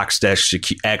life boxed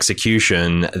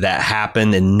execution that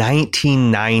happened in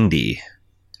 1990.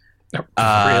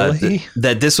 Really?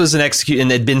 That this was an execution,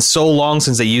 and it'd been so long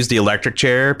since they used the electric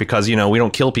chair, because we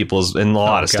don't kill people in a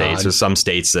lot of states. There's some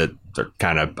states that are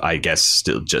kind of, I guess,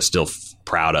 still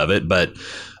proud of it, but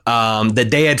that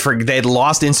they had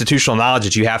lost institutional knowledge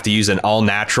that you have to use an all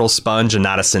natural sponge and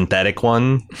not a synthetic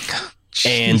one.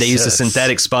 And they used a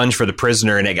synthetic sponge for the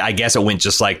prisoner, and I guess it went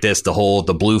just like this: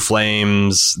 the blue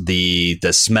flames, the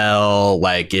smell,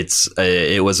 like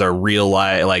it was a real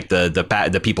life, like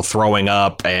the people throwing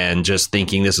up and just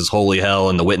thinking this is holy hell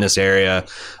in the witness area.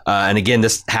 And again,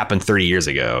 this happened 30 years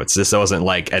ago. This wasn't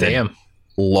like a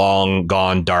long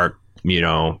gone dark,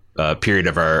 period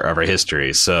of our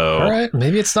history. So all right,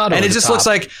 maybe it's not. And it just looks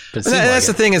like that's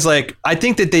the thing is, like, I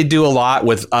think that they do a lot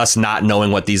with us not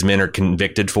knowing what these men are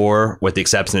convicted for, with the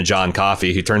exception of John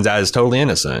Coffey, who turns out is totally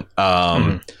innocent.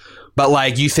 But,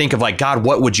 like, you think of, like, God,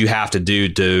 what would you have to do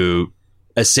to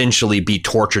essentially be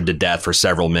tortured to death for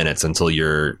several minutes until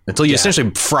you essentially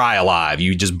fry alive?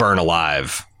 You just burn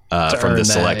alive from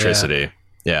this electricity.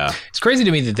 Yeah. It's crazy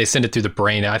to me that they send it through the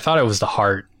brain. I thought it was the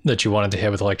heart that you wanted to hit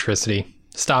with electricity.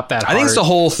 Stop that heart. I think it's the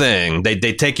whole thing. They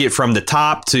take it from the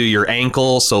top to your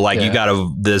ankle. So, like, you got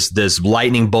this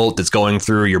lightning bolt that's going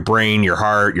through your brain, your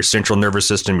heart, your central nervous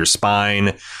system, your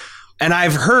spine. And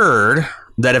I've heard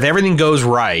that if everything goes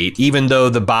right, even though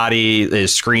the body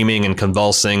is screaming and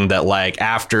convulsing, that, like,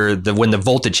 when the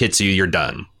voltage hits you, you're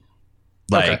done.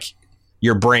 Like,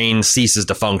 your brain ceases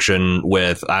to function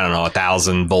with, I don't know,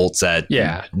 1,000 volts at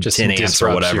just 10 amps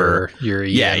or whatever. Your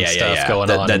stuff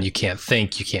going on, and you can't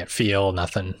think, you can't feel,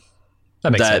 nothing.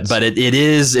 That makes sense. But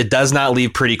it does not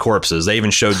leave pretty corpses. They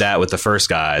even showed that with the first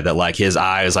guy, that, like, his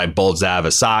eyes, like, bulged out of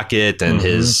a socket, and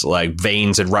his, like,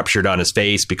 veins had ruptured on his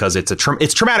face, because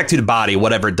it's traumatic to the body,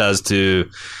 whatever it does to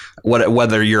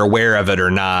whether you're aware of it or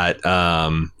not.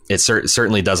 It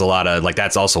certainly does a lot of, like,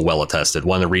 that's also well attested.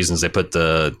 One of the reasons they put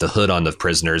the hood on the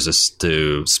prisoners is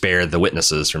to spare the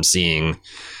witnesses from seeing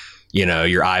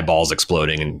your eyeballs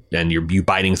exploding and you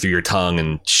biting through your tongue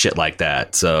and shit like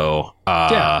that. So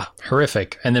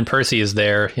horrific. And then Percy is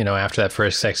there, after that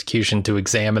first execution to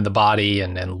examine the body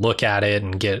and look at it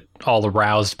and get all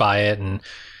aroused by it. And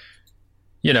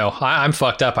I'm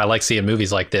fucked up. I like seeing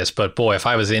movies like this, but boy, if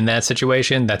I was in that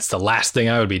situation, that's the last thing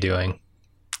I would be doing.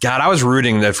 God, I was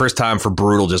rooting the first time for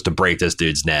Brutal just to break this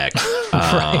dude's neck.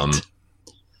 Right.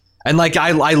 And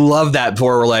I love that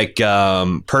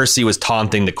where Percy was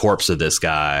taunting the corpse of this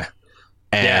guy,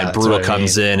 and Brutal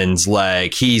comes in and's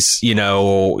like, he's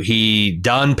he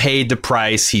done paid the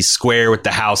price. He's square with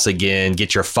the house again.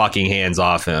 Get your fucking hands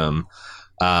off him.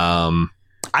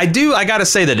 I gotta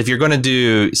say that if you're going to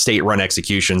do state run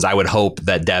executions, I would hope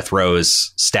that death row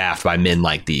is staffed by men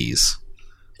like these.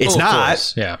 It's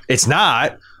not. Yeah, it's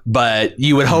not. But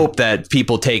you would hope that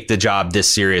people take the job this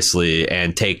seriously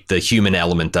and take the human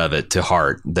element of it to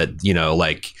heart. That,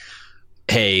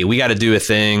 hey, we got to do a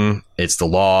thing. It's the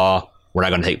law. We're not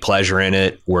going to take pleasure in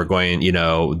it. We're going,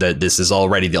 that this is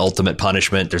already the ultimate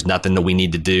punishment. There's nothing that we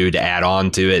need to do to add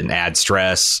on to it and add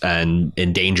stress and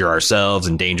endanger ourselves,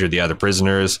 endanger the other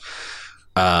prisoners.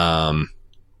 Fucking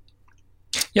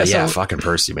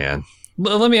Percy, man.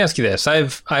 Let me ask you this.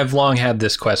 I've long had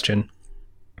this question.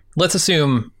 Let's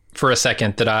assume for a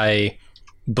second that I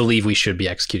believe we should be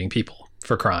executing people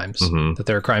for crimes, that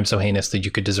there are crimes so heinous that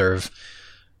you could deserve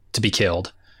to be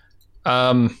killed.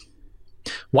 Why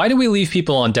do we leave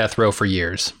people on death row for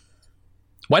years?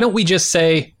 Why don't we just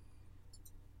say,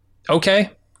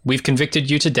 okay, we've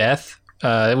convicted you to death.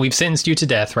 We've sentenced you to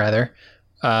death, rather.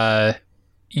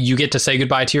 You get to say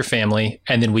goodbye to your family,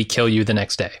 and then we kill you the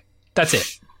next day. That's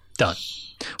it. Done.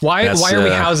 Why are we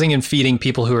housing and feeding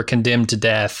people who are condemned to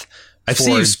death? I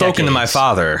see you've spoken to my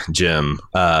father, Jim.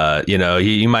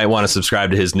 You might want to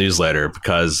subscribe to his newsletter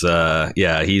because,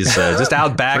 he's just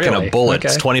out back really? In a bullet. Okay.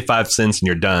 It's 25 cents and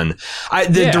you're done.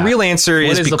 The real answer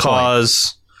is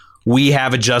because we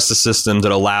have a justice system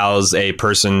that allows a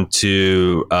person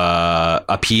to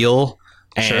appeal.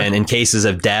 And in cases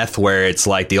of death where it's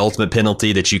like the ultimate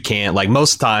penalty that you can't, like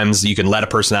most times you can let a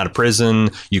person out of prison,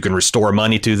 you can restore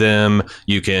money to them,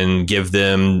 you can give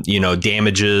them,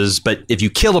 damages. But if you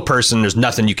kill a person, there's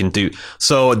nothing you can do.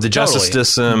 So the justice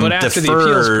system after defers. The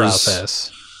appeals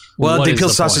process, the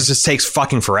appeals process just takes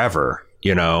fucking forever.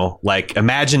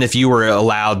 Imagine if you were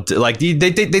allowed to,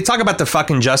 they talk about the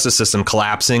fucking justice system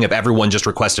collapsing if everyone just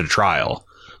requested a trial.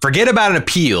 Forget about an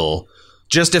appeal.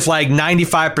 Just if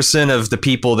 95% of the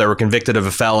people that were convicted of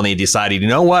a felony decided,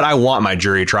 I want my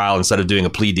jury trial instead of doing a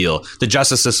plea deal, the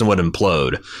justice system would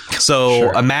implode.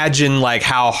 So imagine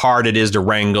how hard it is to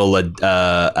wrangle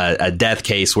a death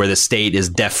case where the state is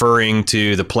deferring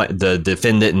to the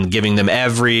defendant and giving them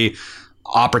every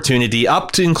opportunity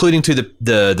up to including to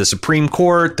the Supreme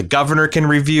Court. The governor can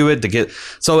review it.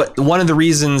 So one of the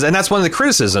reasons, and that's one of the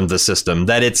criticisms of the system,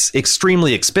 that it's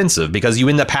extremely expensive because you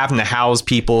end up having to house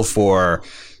people for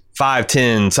 5,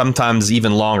 10, sometimes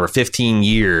even longer, 15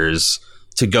 years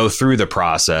to go through the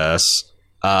process.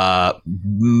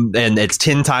 And it's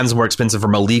 10 times more expensive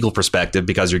from a legal perspective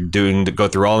because you're go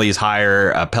through all these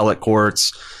higher appellate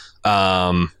courts.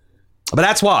 But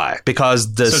that's why,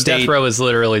 because the state... death row is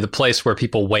literally the place where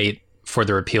people wait for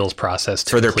their appeals process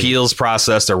to their appeals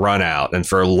process to run out and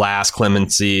for last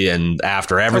clemency, and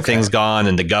after everything's gone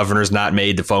and the governor's not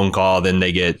made the phone call, then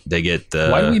they get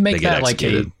why do we make that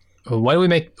executed. Why do we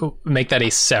make that a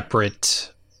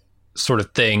separate sort of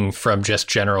thing from just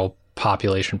general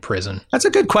population prison? That's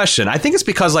a good question. I think it's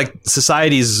because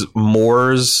society's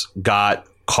mores got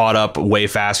caught up way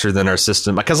faster than our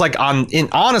system, because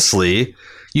honestly,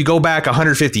 you go back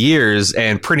 150 years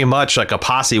and pretty much a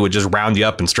posse would just round you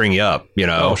up and string you up,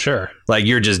 Oh, sure.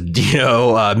 You're just,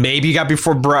 maybe you got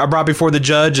brought before the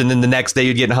judge and then the next day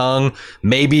you'd get hung.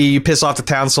 Maybe you piss off the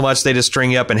town so much they just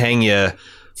string you up and hang you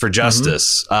for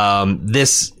justice.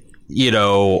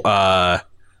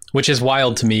 Which is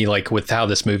wild to me, with how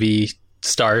this movie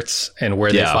starts and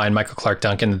where they find Michael Clarke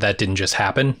Duncan, that didn't just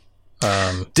happen.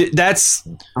 That's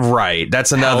right.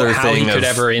 That's another how thing. How he could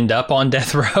ever end up on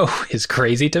death row is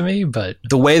crazy to me. But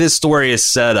the way this story is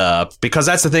set up, because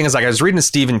that's the thing is I was reading a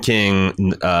Stephen King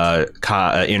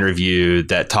interview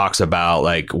that talks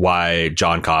about why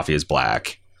John Coffey is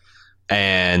black,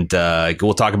 and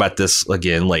we'll talk about this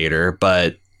again later.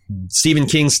 But Stephen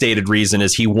King's stated reason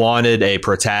is he wanted a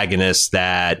protagonist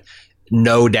that,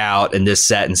 no doubt in this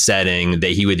set and setting,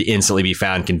 that he would instantly be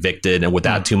found convicted and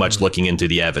without too much looking into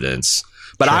the evidence.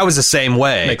 But I was the same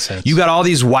way. Makes sense. You got all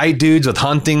these white dudes with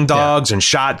hunting dogs and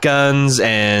shotguns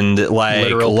and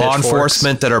literal law pitchforks.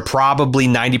 enforcement that are probably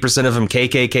 90% of them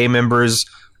KKK members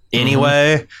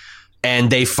anyway.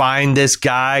 and they find this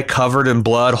guy covered in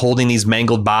blood holding these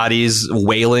mangled bodies,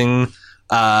 wailing.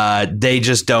 They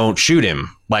just don't shoot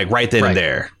him like right then and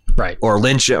there. Right. Or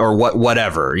lynch or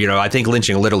whatever. You know, I think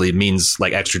lynching literally means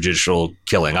like extrajudicial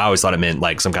killing. I always thought it meant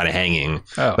like some kind of hanging.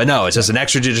 But no, it's just an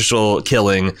extrajudicial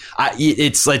killing.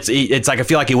 It's like I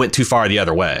feel like he went too far the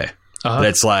other way. But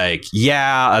it's like,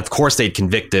 yeah, of course they'd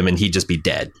convict him and he'd just be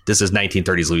dead. This is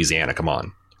 1930s Louisiana. Come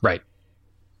on. Right.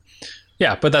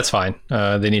 Yeah, but that's fine.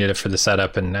 They needed it for the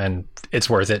setup and it's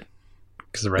worth it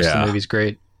because the rest of the movie's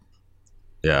great.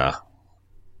 Yeah.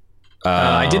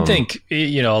 I did think,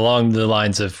 you know, along the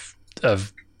lines of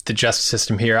the justice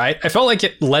system here, I felt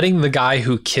like letting the guy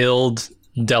who killed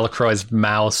Delacroix's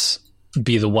mouse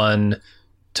be the one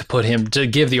to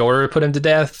give the order to put him to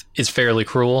death is fairly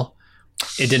cruel.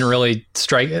 It didn't really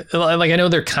strike. Like, I know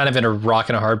they're kind of in a rock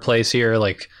and a hard place here,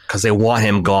 like because they want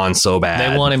him gone so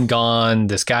bad. They want him gone.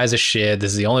 This guy's a shit.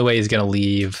 This is the only way he's going to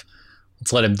leave.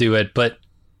 Let's let him do it. But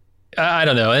I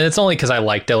don't know. And it's only because I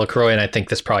like Delacroix, and I think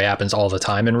this probably happens all the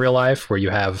time in real life where you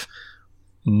have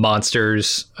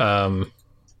monsters, and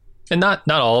not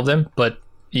all of them, but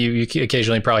you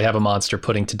occasionally probably have a monster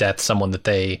putting to death someone that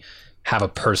they have a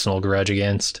personal grudge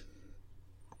against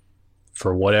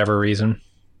for whatever reason.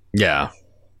 Yeah,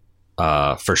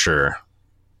 for sure.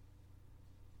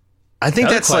 I think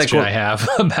that's question like I have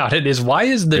about it is why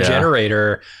is the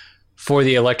generator for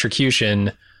the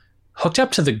electrocution hooked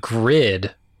up to the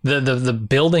grid, the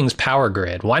building's power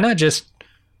grid? Why not just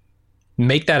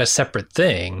make that a separate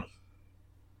thing?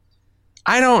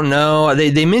 I don't know.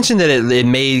 They mentioned that it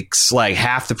makes like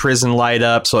half the prison light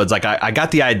up, so it's like I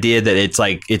got the idea that it's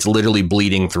like it's literally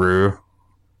bleeding through.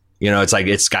 You know, it's like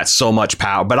it's got so much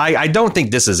power, but I don't think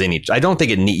this is any. I don't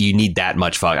think you need that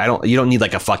much. You don't need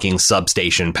like a fucking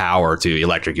substation power to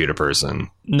electrocute a person.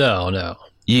 No.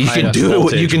 You can do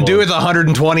it. You can do it with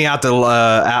 120 out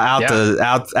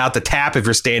the tap if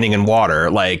you're standing in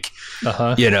water. Like,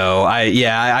 you know,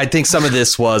 I think some of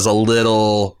this was a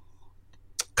little.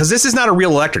 Because this is not a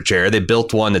real electric chair. They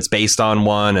built one that's based on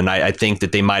one, and I think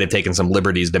that they might have taken some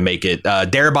liberties to make it.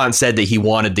 Darabont said that he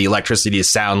wanted the electricity to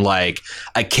sound like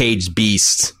a caged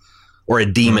beast or a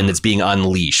demon that's being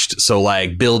unleashed. So,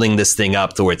 like, building this thing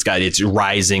up to where it's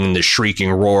rising, the shrieking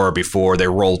roar before they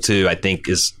roll to, I think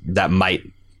that might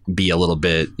be a little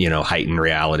bit, you know, heightened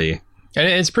reality. And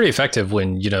it's pretty effective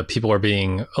when, you know, people are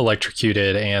being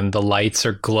electrocuted and the lights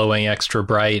are glowing extra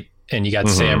bright. And you got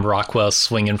Sam Rockwell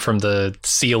swinging from the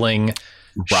ceiling,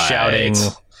 shouting.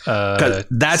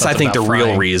 That's, I think, the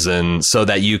real reason, so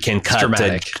that you can cut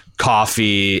to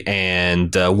Coffee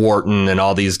and Wharton and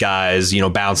all these guys, you know,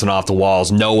 bouncing off the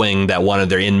walls, knowing that one of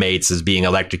their inmates is being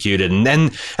electrocuted, and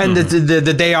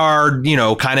they are, you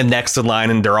know, kind of next in line,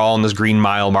 and they're all in this Green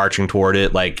Mile marching toward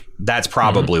it. Like, that's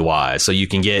probably why. So you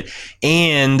can get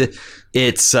and.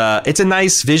 It's a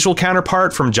nice visual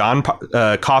counterpart from John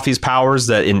Coffey's powers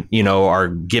that are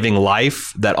giving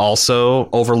life that also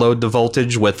overload the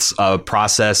voltage with a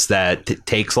process that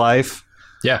takes life.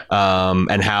 Yeah.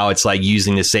 And how it's like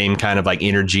using the same kind of like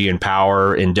energy and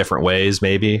power in different ways,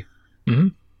 maybe. Mm-hmm.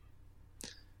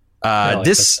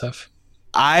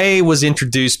 I was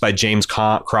introduced by James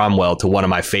Cromwell to one of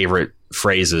my favorite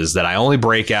phrases that I only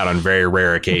break out on very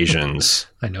rare occasions.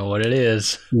 I know what it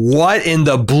is. What in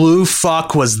the blue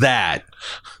fuck was that?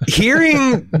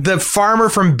 Hearing the farmer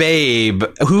from Babe,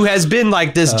 who has been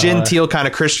like this genteel kind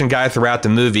of Christian guy throughout the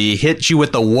movie, hit you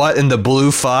with the what in the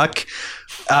blue fuck.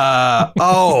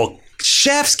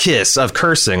 Chef's kiss of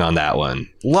cursing on that one.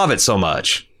 Love it so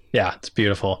much. Yeah, it's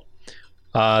beautiful.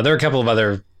 There are a couple of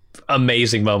other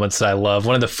amazing moments that I love.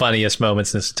 One of the funniest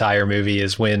moments in this entire movie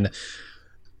is when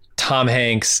Tom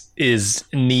Hanks is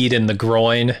kneed in the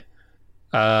groin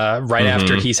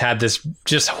after he's had this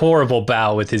just horrible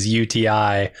bout with his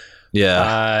UTI.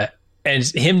 Yeah. And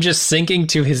him just sinking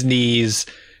to his knees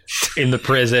in the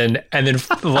prison and then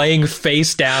laying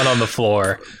face down on the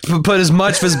floor. Put as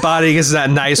much of his body against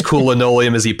that nice, cool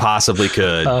linoleum as he possibly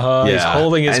could. He's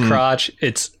holding his crotch.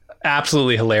 It's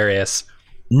absolutely hilarious.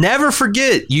 Never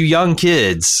forget, you young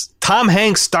kids, Tom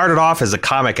Hanks started off as a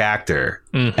comic actor.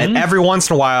 And every once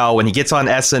in a while, when he gets on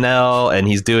SNL and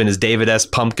he's doing his David S.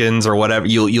 Pumpkins or whatever,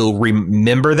 you'll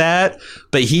remember that.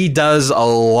 But he does a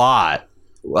lot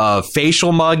of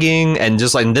facial mugging and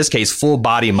just like in this case, full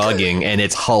body mugging. And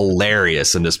it's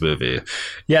hilarious in this movie.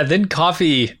 Yeah, then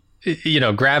Coffee,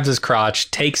 grabs his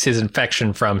crotch, takes his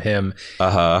infection from him.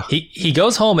 He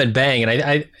goes home and bang.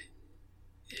 And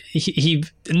he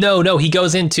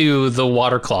goes into the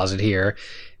water closet here,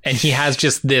 and he has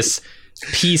just this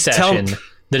pee session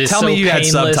that is so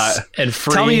painless and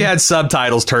free. Tell me you had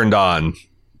subtitles turned on.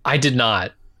 I did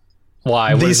not.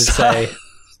 Why? What does it say?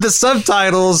 the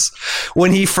subtitles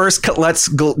when he first lets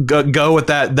go with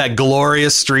that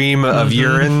glorious stream of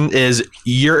urine is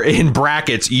you're in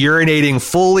brackets urinating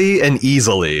fully and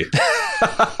easily.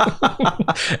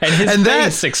 and his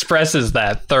face expresses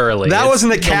that thoroughly. That was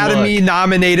an Academy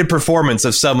nominated performance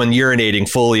of someone urinating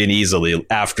fully and easily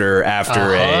after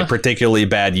a particularly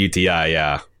bad UTI.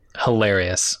 Yeah,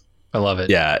 hilarious. I love it.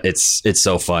 Yeah, it's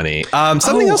so funny.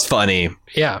 Something else funny.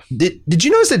 Yeah. Did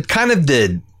you notice that kind of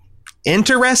the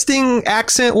interesting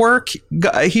accent work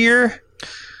here?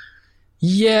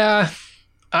 Yeah.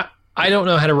 I don't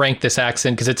know how to rank this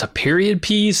accent because it's a period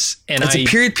piece. And it's a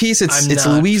period piece. It's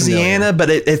Louisiana,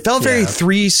 familiar. But it felt very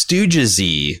Three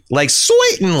Stooges-y. Like,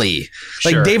 certainly.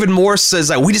 Like sure. David Morse says,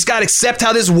 like, we just got to accept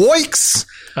how this works.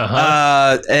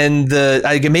 And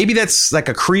maybe that's like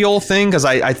a Creole thing because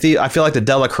I feel like the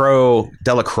Delacroix,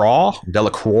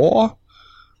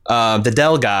 the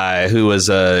Del guy who was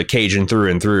a Cajun through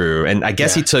and through, and I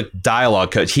guess he took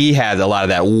dialogue coach. He had a lot of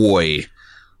that "oi"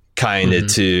 kind of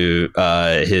to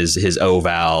his O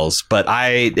vowels, but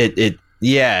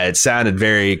it sounded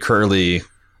very curly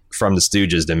from the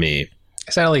Stooges to me.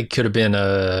 It sounded like it could have been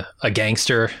a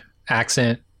gangster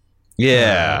accent.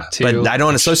 Yeah, but I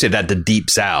don't associate that to Deep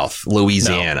South,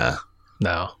 Louisiana.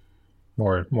 No.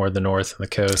 More the north and the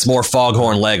coast. It's more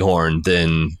Foghorn Leghorn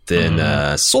than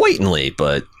certainly,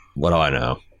 but what do I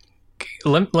know?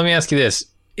 Let me ask you this.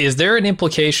 Is there an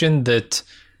implication that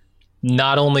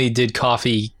not only did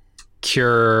coffee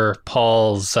cure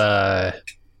Paul's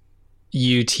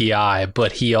UTI,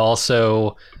 but he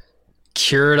also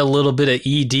cured a little bit of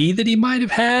ED that he might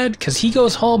have had? Because he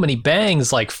goes home and he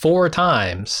bangs like 4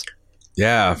 times.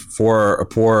 Yeah, poor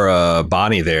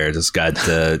Bonnie there just got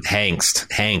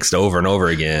hangst over and over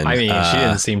again. I mean, she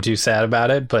didn't seem too sad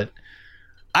about it, but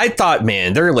I thought,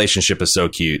 man, their relationship is so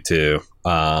cute too.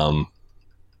 For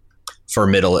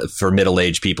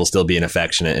middle-aged people still being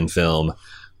affectionate in film.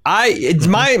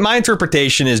 My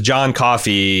interpretation is John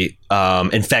Coffey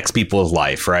infects people's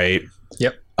life, right?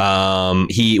 Yep. When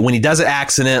he does it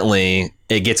accidentally,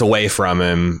 it gets away from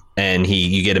him, and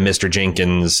you get a Mr.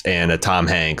 Jenkins and a Tom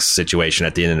Hanks situation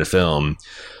at the end of the film.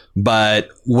 But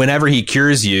whenever he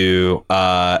cures you,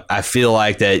 I feel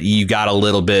like that you got a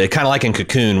little bit, kind of like in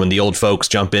Cocoon, when the old folks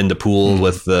jump into pool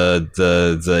with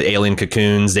the alien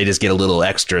cocoons, they just get a little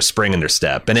extra spring in their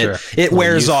step, and it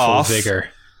wears off. Vigor.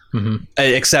 Mm-hmm.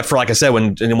 Except for, like I said,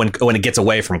 when it gets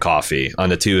away from Coffee on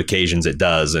the 2 occasions it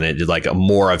does, and it like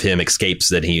more of him escapes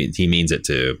than he means it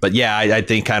to. But yeah, I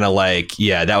think kind of like,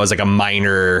 that was like a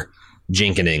minor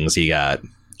Jenkinings he got.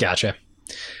 Gotcha.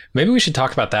 Maybe we should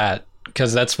talk about that,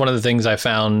 because that's one of the things I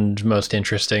found most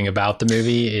interesting about the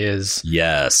movie is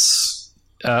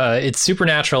its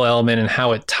supernatural element and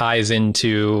how it ties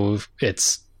into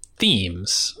its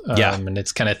themes and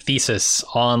its kind of thesis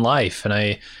on life. And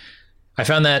I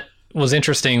found that was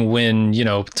interesting when,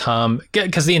 Tom,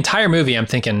 because the entire movie I'm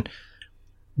thinking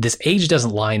this age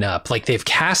doesn't line up. Like, they've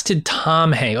casted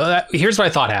Tom Hanks. Here's what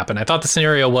I thought happened. I thought the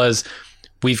scenario was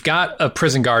we've got a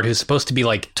prison guard who's supposed to be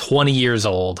like 20 years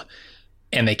old,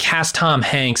 and they cast Tom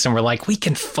Hanks, and we're like, we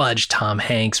can fudge Tom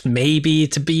Hanks maybe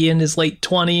to be in his late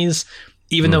 20s,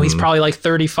 even though he's probably like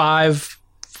 35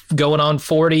 going on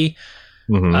 40.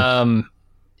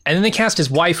 And then they cast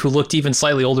his wife, who looked even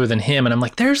slightly older than him. And I'm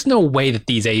like, there's no way that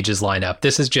these ages line up.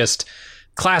 This is just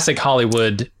classic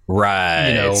Hollywood,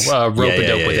 right?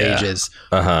 Rope-a-dope with ages.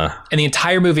 And the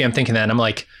entire movie, I'm thinking that. And I'm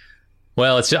like,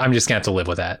 well, I'm just going to have to live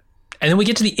with that. And then we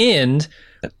get to the end,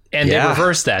 and they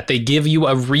reverse that. They give you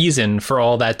a reason for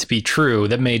all that to be true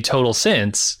that made total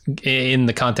sense in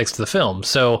the context of the film.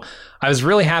 So I was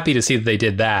really happy to see that they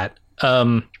did that.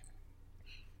 And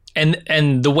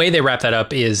the way they wrap that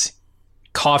up is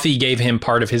Coffee gave him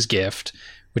part of his gift,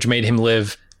 which made him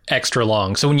live extra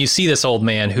long. So when you see this old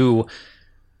man who,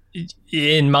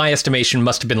 in my estimation,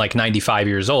 must have been like 95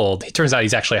 years old, it turns out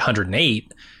he's actually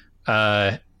 108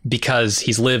 because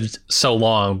he's lived so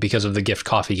long because of the gift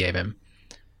Coffee gave him.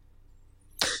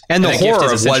 And the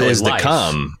horror of what is to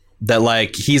come, that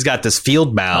like he's got this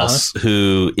field mouse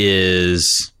who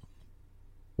is...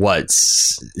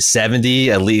 70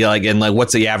 at least, like, and like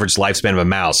what's the average lifespan of a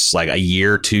mouse? Like a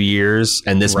year, 2 years,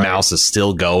 and this mouse is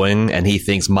still going, and he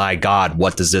thinks, my God,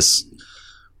 what does this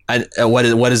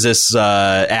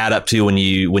add up to when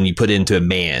you put it into a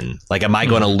man? Like, am I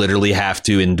going to literally have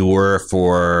to endure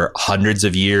for hundreds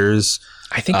of years?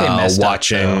 I think they messed up.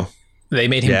 They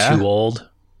made him too old.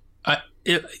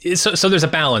 So there's a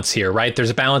balance here, right?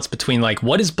 There's a balance between like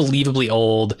what is believably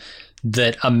old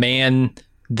that a man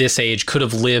this age could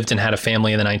have lived and had a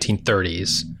family in the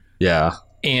 1930s. Yeah.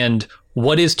 And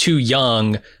what is too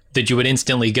young that you would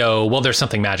instantly go, well, there's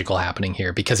something magical happening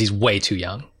here because he's way too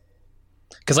young.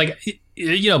 Because, like,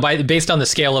 you know, based on the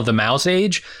scale of the mouse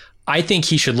age, I think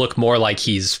he should look more like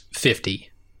he's 50,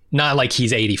 not like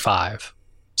he's 85.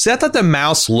 See, I thought the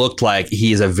mouse looked like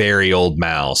he's a very old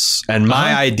mouse. And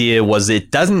my idea was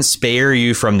it doesn't spare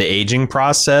you from the aging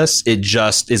process. It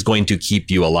just is going to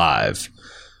keep you alive.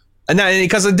 And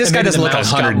because this guy doesn't look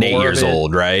 108 years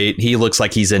old, right? He looks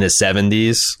like he's in his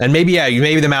 70s. And maybe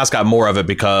the mouse got more of it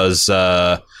because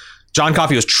John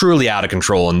Coffey was truly out of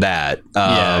control in that.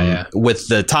 With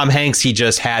the Tom Hanks, he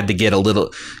just had to get a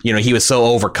little, you know, he was so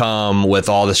overcome with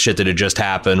all the shit that had just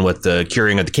happened with the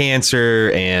curing of the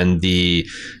cancer and the,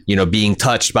 you know, being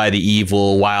touched by the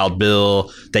evil Wild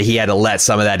Bill that he had to let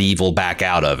some of that evil back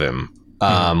out of him.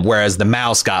 Whereas the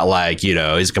mouse got like, you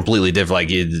know, he's completely different. Like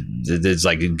it's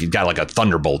like it got like a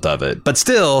thunderbolt of it. But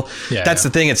still, that's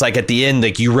the thing. It's like at the end,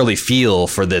 like you really feel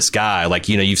for this guy. Like,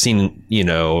 you know, you've seen, you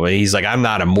know, he's like, I'm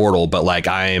not immortal, but like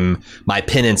my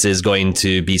penance is going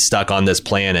to be stuck on this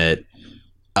planet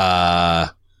and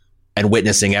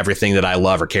witnessing everything that I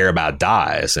love or care about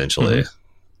die, essentially.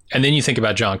 And then you think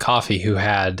about John Coffey, who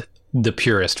had the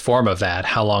purest form of that.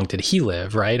 How long did he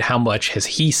live, right? How much has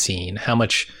he seen? How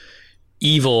much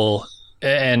evil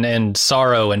and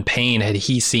sorrow and pain had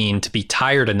he seen to be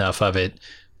tired enough of it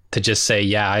to just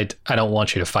say, I don't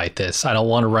want you to fight this. I don't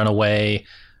want to run away.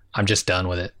 I'm just done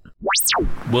with it.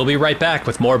 We'll be right back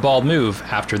with more Bald Move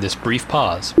after this brief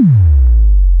pause.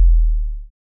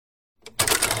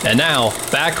 And now,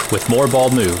 back with more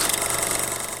Bald Move.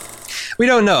 We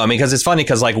don't know. I mean, because it's funny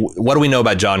because, like, what do we know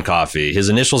about John Coffey? His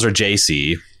initials are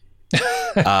JC.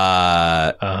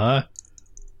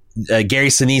 Gary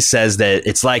Sinise says that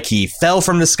it's like he fell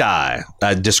from the sky,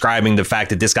 describing the fact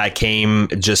that this guy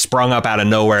just sprung up out of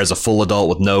nowhere as a full adult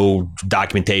with no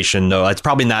documentation. No, it's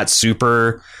probably not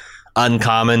super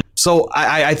uncommon. So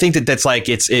I think that's like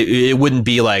it wouldn't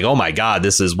be like, oh my God,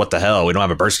 this is what the hell. We don't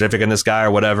have a birth certificate in this guy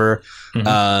or whatever.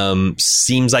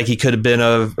 Seems like he could have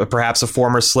been perhaps a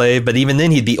former slave, but even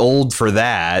then he'd be old for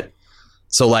that.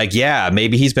 So like, yeah,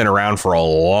 maybe he's been around for a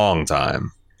long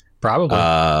time. Probably.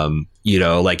 You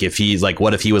know, like if he's like,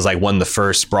 what if he was like one of the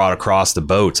first brought across the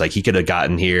boats? Like he could have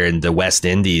gotten here in the West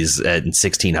Indies in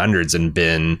 1600s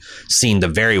and seen the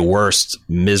very worst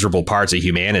miserable parts of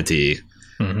humanity.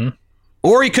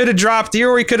 Or he could have dropped here,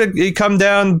 or he could have come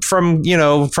down from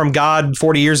God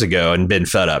 40 years ago and been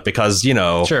fed up because, you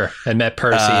know. Sure. And met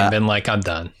Percy and been like, I'm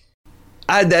done.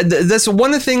 That's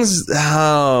one of the things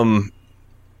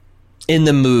in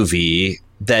the movie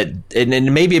that,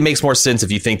 and maybe it makes more sense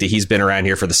if you think that he's been around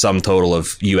here for the sum total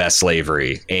of U.S.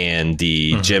 slavery and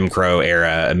the Jim Crow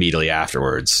era immediately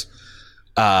afterwards.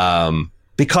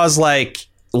 Because, like,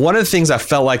 one of the things I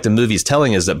felt like the movie's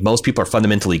telling is that most people are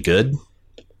fundamentally good.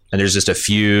 And there's just a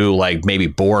few, like, maybe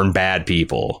born bad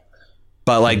people.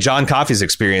 But, like, John Coffey's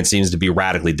experience seems to be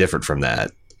radically different from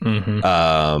that. And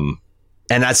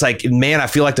that's like, man, I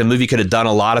feel like the movie could have done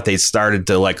a lot if they started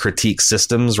to, like, critique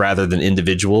systems rather than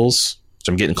individuals. Which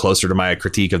I'm getting closer to my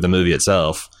critique of the movie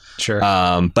itself. Sure.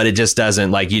 But it just doesn't,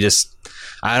 like, I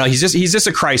don't know, he's just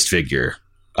a Christ figure.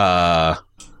 Yeah,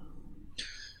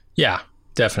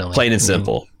 definitely. Plain and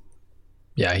simple.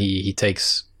 Yeah, he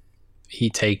takes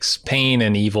pain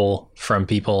and evil from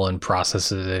people and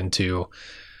processes it into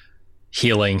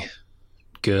healing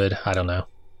good. I don't know.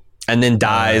 And then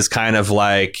dies kind of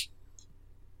like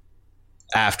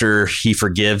after he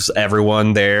forgives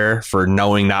everyone there for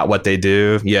knowing not what they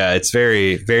do. Yeah, it's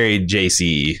very, very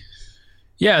JC.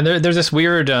 Yeah, there's this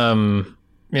weird,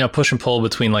 push and pull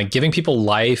between like giving people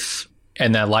life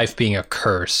and that life being a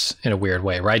curse in a weird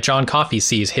way, right? John Coffey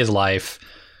sees his life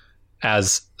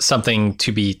as something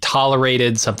to be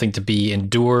tolerated, something to be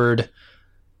endured.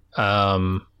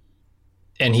 And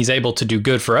he's able to do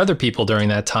good for other people during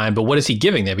that time. But what is he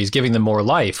giving them? He's giving them more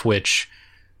life, which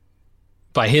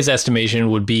by his estimation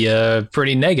would be a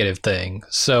pretty negative thing.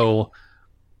 So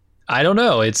I don't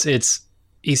know.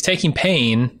 He's taking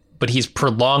pain, but he's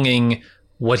prolonging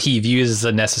what he views as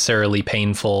a necessarily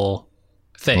painful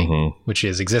thing, which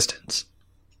is existence.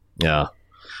 Yeah.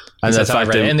 And that's how I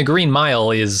read it. And the Green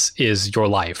Mile is your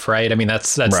life, right? I mean,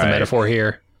 that's right. The metaphor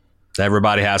here.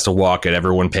 Everybody has to walk it.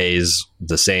 Everyone pays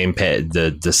the same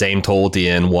the same toll at the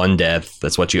end. One death.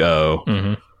 That's what you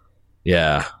owe.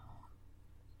 Yeah.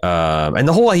 And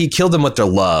the whole, he killed them with their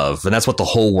love, and that's what the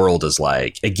whole world is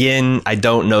like. Again, I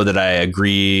don't know that I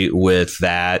agree with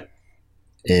that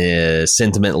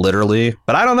sentiment literally,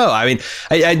 but I don't know. I mean,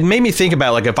 it made me think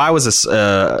about, like, if I was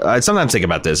I sometimes think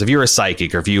about this. If you were a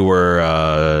psychic, or if you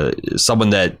were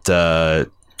someone that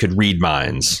could read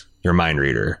minds, you're a mind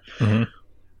reader.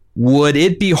 would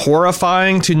it be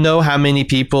horrifying to know how many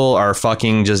people are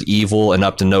fucking just evil and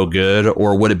up to no good?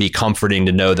 Or would it be comforting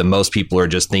to know that most people are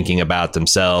just thinking about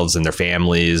themselves and their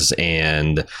families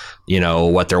and, you know,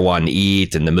 what they're wanting to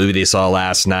eat and the movie they saw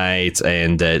last night,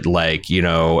 and that, like, you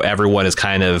know, everyone is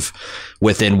kind of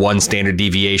within one standard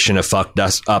deviation of fucked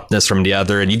upness from the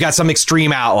other, and you got some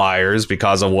extreme outliers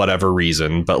because of whatever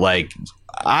reason, but like,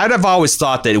 I'd have always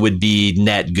thought that it would be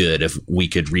net good if we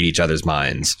could read each other's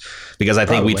minds, because I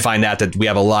think we'd find out that we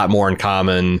have a lot more in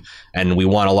common and we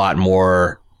want a lot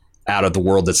more out of the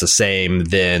world that's the same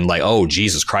than like, oh,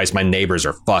 Jesus Christ, my neighbors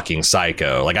are fucking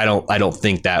psycho. Like, I don't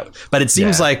think that, but it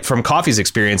seems like from Coffee's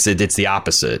experience, it's the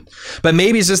opposite. But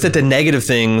maybe it's just that the negative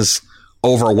things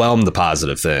overwhelm the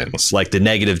positive things. Like the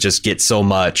negative just gets so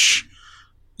much,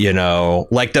 you know,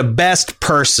 like the best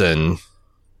person,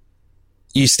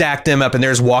 you stack them up and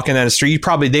they're just walking down the street. They're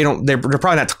probably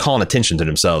not calling attention to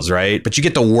themselves, right? But you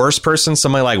get the worst person,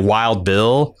 somebody like Wild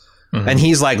Bill, and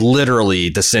he's like literally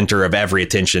the center of every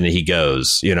attention that he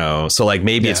goes, you know? So like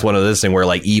maybe it's one of those things where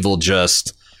like evil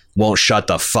just won't shut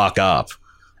the fuck up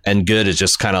and good is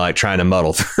just kind of like trying to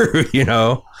muddle through, you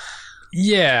know?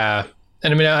 Yeah.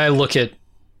 And I mean, I look at,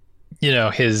 you know,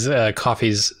 his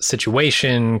Coffee's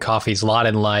situation, Coffee's lot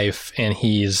in life, and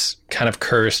he's kind of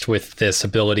cursed with this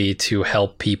ability to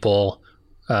help people.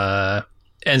 And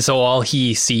so all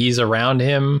he sees around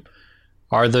him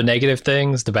are the negative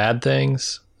things, the bad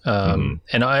things.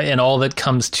 And all that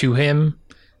comes to him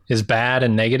is bad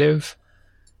and negative.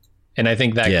 And I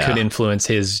think that could influence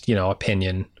his, you know,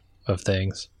 opinion of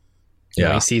things. You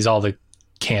know, he sees all the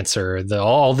cancer,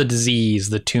 all the disease,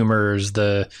 the tumors,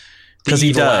 because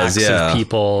he does of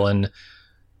people, and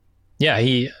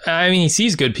he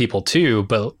sees good people too,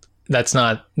 but that's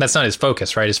not his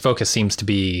focus, right? His focus seems to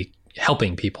be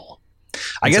helping people.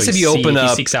 I guess if you open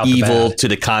up evil to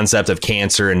the concept of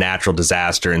cancer and natural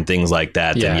disaster and things like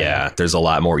that, then there's a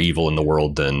lot more evil in the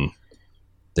world than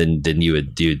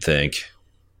you'd think.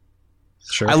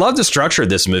 Sure. I love the structure of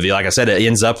this movie. Like I said, it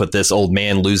ends up with this old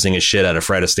man losing his shit at a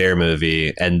Fred Astaire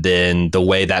movie, and then the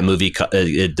way that movie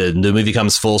the movie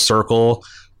comes full circle,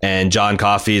 and John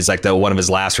Coffey is like one of his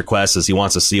last requests is he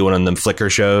wants to see one of them Flickr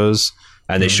shows,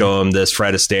 and they show him this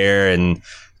Fred Astaire,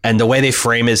 and the way they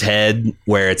frame his head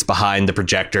where it's behind the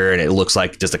projector and it looks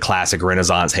like just a classic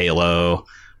Renaissance halo.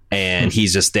 And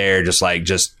he's just there,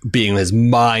 just being his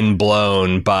mind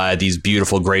blown by these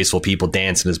beautiful, graceful people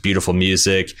dancing this beautiful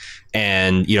music.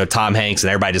 And, you know, Tom Hanks and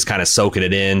everybody just kind of soaking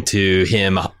it in to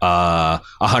him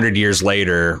 100 years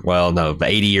later. Well, no,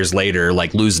 80 years later,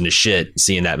 like losing his shit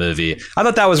seeing that movie. I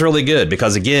thought that was really good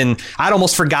because, again, I'd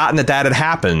almost forgotten that had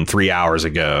happened 3 hours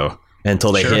ago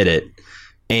until they hit it.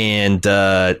 And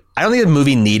I don't think the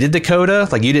movie needed the coda.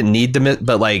 Like, you didn't need them,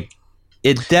 but like,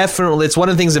 it's one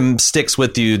of the things that sticks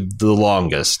with you the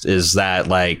longest is that,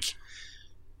 like,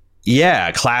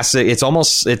 classic.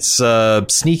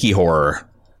 It's sneaky horror,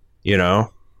 you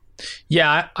know?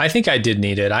 Yeah, I think I did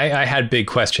need it. I had big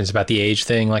questions about the age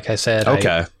thing, like I said.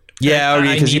 Okay.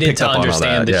 I needed to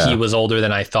understand that he was older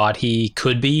than I thought he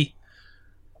could be.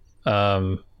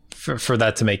 For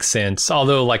that to make sense.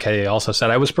 Although, like I also said,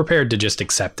 I was prepared to just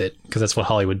accept it because that's what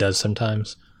Hollywood does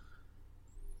sometimes.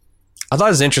 I thought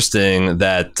it was interesting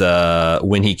that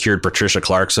when he cured Patricia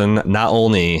Clarkson, not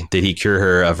only did he cure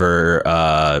her of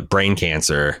her brain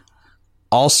cancer,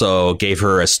 also gave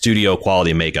her a studio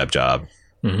quality makeup job.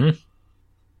 Mm-hmm.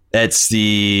 It's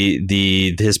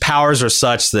his powers are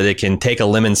such that it can take a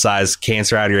lemon-sized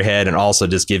cancer out of your head and also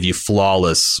just give you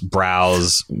flawless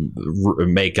brows,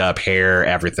 makeup, hair,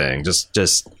 everything.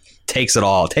 Just takes it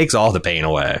all. Takes all the pain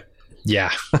away.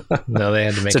 Yeah. No, they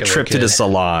had to make it's a trip to the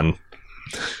salon.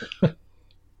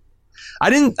 I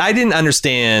didn't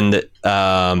understand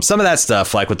some of that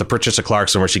stuff, like with the Patricia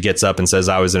Clarkson, where she gets up and says,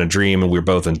 "I was in a dream and we were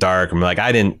both in dark." I'm like,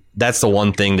 that's the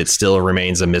one thing that still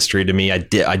remains a mystery to me. I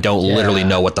don't literally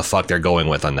know what the fuck they're going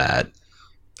with on that.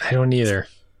 I don't either.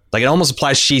 Like, it almost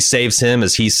implies she saves him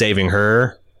as he's saving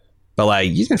her, but like,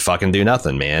 you can fucking do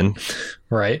nothing, man.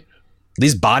 Right. At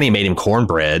least Bonnie made him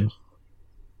cornbread.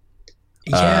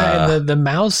 Yeah, and the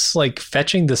mouse like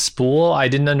fetching the spool, I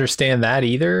didn't understand that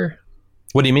either.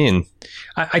 What do you mean?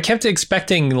 I kept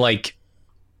expecting like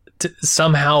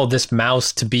somehow this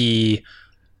mouse to be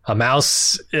a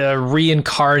mouse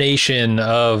reincarnation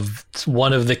of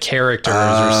one of the characters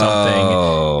or something.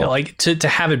 You know, like to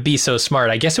have it be so smart.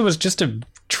 I guess it was just a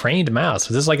trained mouse.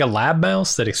 Was this like a lab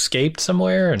mouse that escaped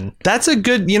somewhere? And that's a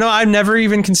good, I've never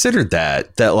even considered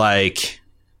that like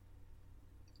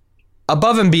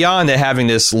above and beyond it having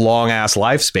this long ass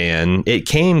lifespan, it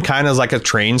came kind of like a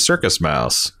trained circus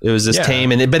mouse. It was this tame,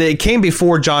 but it came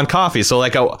before John Coffey. So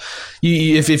like,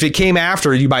 if it came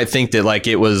after, you might think that like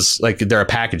it was like they're a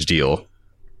package deal.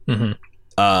 Mm-hmm.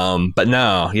 But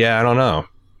no, I don't know.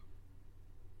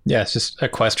 Yeah, it's just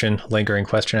a lingering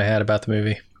question I had about the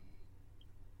movie.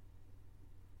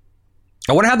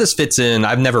 I wonder how this fits in.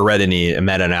 I've never read any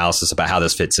meta-analysis about how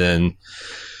this fits in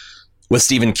with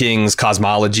Stephen King's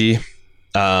cosmology.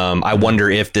 I wonder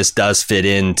if this does fit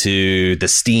into the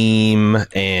Steam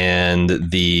and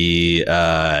the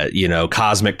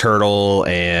Cosmic Turtle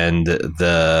and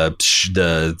the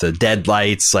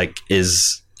Deadlights. Like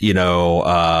is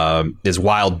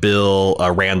Wild Bill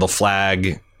Randall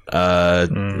Flagg?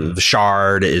 The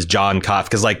Shard is John Coffey,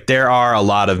 because like there are a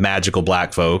lot of magical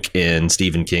black folk in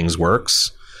Stephen King's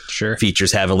works. Sure,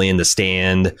 features heavily in The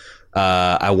Stand.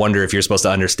 I wonder if you're supposed to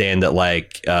understand that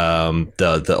like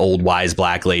the old wise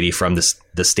black lady from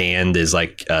the Stand is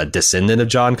like a descendant of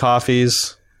John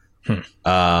Coffey's.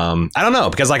 I don't know,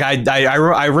 because like I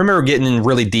remember getting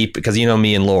really deep, because you know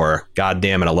me and lore, god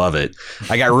damn it, I love it.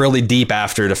 I got really deep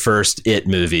after the first It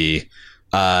movie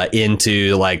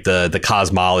into like the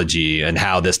cosmology and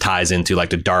how this ties into like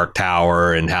the Dark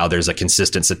Tower and how there's a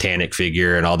consistent satanic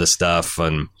figure and all this stuff.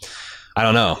 And I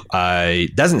don't know,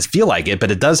 it doesn't feel like it,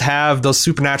 but it does have those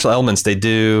supernatural elements. They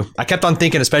do. I kept on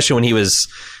thinking, especially when he was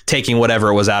taking whatever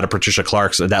it was out of Patricia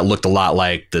Clark's, that looked a lot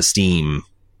like the steam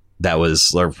that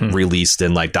was released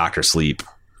in like Dr. Sleep.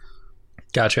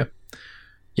 Gotcha.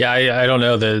 Yeah, I don't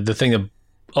know. The thing that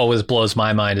always blows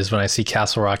my mind is when I see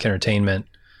Castle Rock Entertainment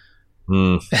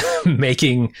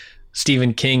making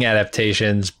Stephen King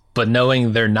adaptations, but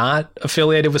knowing they're not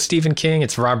affiliated with Stephen King.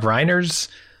 It's Rob Reiner's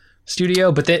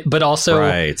studio, but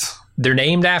also they're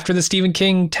named after the Stephen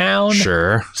King town.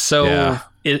 Sure. So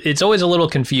it's always a little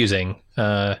confusing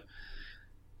to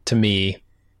me.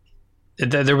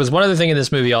 There was one other thing in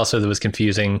this movie also that was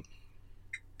confusing.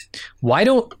 Why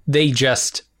don't they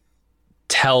just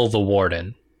tell the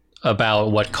warden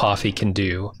about what Coffey can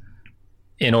do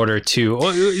in order to...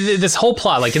 This whole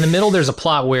plot, like in the middle, there's a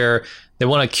plot where they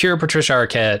want to cure Patricia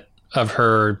Arquette of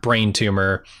her brain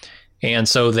tumor. And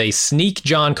so they sneak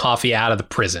John Coffey out of the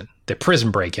prison. They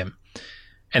prison break him.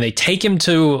 And they take him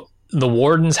to the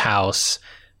warden's house.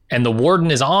 And the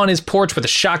warden is on his porch with a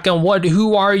shotgun.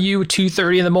 Who are you?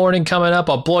 2:30 in the morning coming up.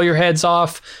 I'll blow your heads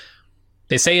off.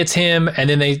 They say it's him. And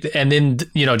then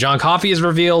John Coffey is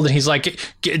revealed. And he's like,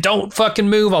 don't fucking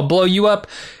move. I'll blow you up.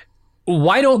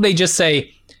 Why don't they just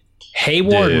say, hey,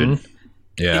 warden,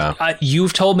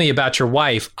 you've told me about your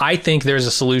wife. I think there's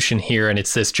a solution here, and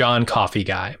it's this John Coffey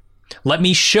guy. Let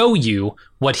me show you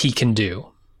what he can do.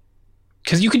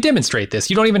 Because you can demonstrate this.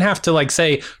 You don't even have to like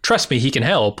say, trust me, he can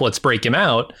help. Let's break him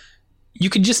out. You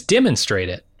could just demonstrate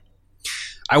it.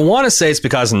 I want to say it's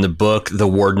because in the book, the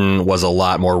warden was a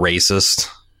lot more racist.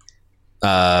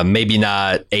 Maybe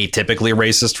not atypically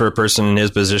racist for a person in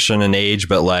his position and age,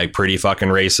 but like pretty fucking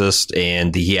racist.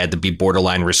 And he had to be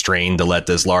borderline restrained to let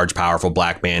this large, powerful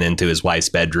black man into his wife's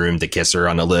bedroom to kiss her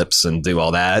on the lips and do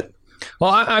all that.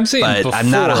 Well, I'm saying, but before I'm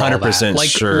not 100% like,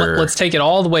 sure. Let's take it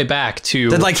all the way back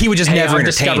to that, like he would just never I've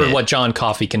discovered it. What John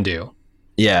Coffey can do.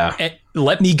 Yeah. And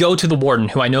let me go to the warden,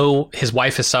 who I know his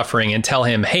wife is suffering, and tell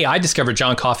him, hey, I discovered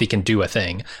John Coffey can do a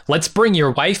thing. Let's bring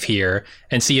your wife here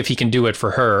and see if he can do it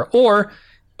for her. Or,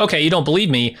 okay, you don't believe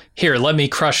me. Here, let me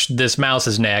crush this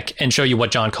mouse's neck and show you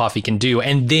what John Coffey can do,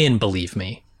 and then believe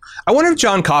me. I wonder if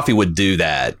John Coffey would do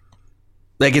that.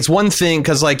 Like, it's one thing,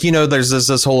 because, like, there's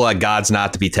this whole, like, God's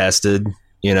not to be tested,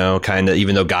 kind of,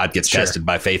 even though God gets tested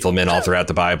by faithful men all throughout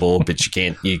the Bible, but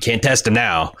you can't test him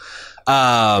now.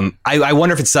 I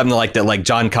wonder if it's something like that, like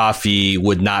John Coffey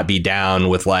would not be down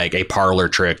with, like, a parlor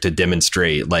trick to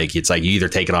demonstrate. Like, it's like you either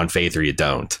take it on faith or you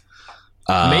don't.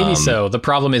 Maybe so. The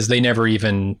problem is they never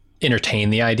even entertain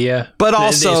the idea. But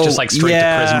also, it's just like straight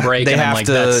to prison break. They and have I'm like,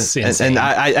 to, that's insane. and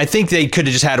I think they could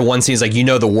have just had one scene. It's like,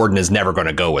 the warden is never going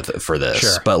to go with it for this.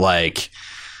 Sure. But like,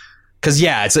 because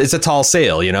it's a tall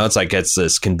sale. It's like it's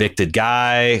this convicted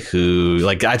guy who,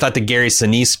 like, I thought the Gary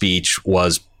Sinise speech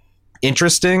was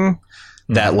interesting.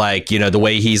 That, like, the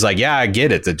way he's like, yeah, I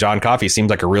get it, that John Coffey seems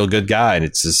like a real good guy, and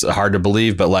it's just hard to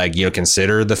believe, but, like,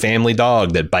 consider the family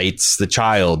dog that bites the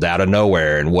child out of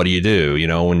nowhere, and what do you do,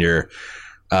 when you're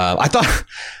I thought,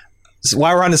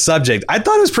 while we're on the subject, I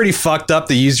thought it was pretty fucked up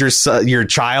to use your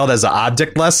child as an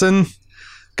object lesson.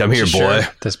 Come here, boy.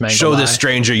 Show this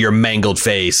stranger your mangled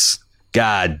face.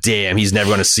 God damn, he's never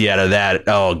going to see out of that.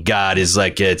 Oh, God, it's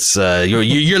like, it's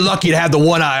you're lucky to have the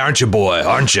one eye, aren't you, boy?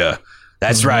 Aren't you?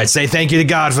 That's right. Say thank you to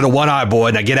God for the one eye, boy.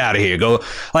 Now get out of here. Go.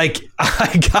 Like,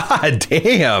 God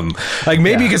damn. Like,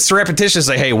 maybe you could repetition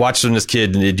say, hey, watch this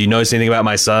kid. Do you notice anything about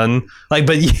my son? Like,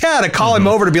 but yeah, to call him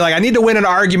over to be like, I need to win an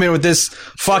argument with this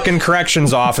fucking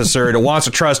corrections officer that wants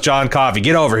to trust John Coffey.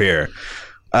 Get over here.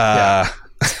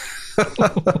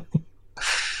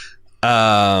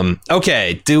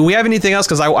 Okay. Do we have anything else?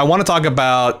 Because I want to talk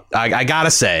about, I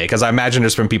gotta say, because I imagine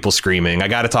there's been people screaming, I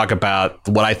gotta talk about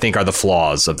what I think are the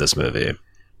flaws of this movie.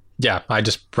 Yeah, I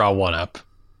just brought one up.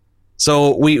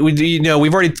 So we've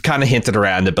already kind of hinted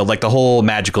around it, but like the whole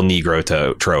magical Negro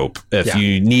trope. If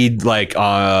you need like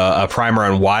a primer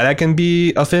on why that can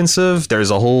be offensive, there's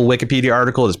a whole Wikipedia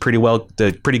article that's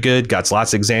pretty good. Got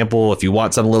lots of example. If you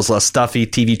want something a little less stuffy,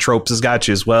 TV Tropes has got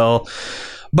you as well.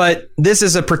 But this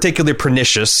is a particularly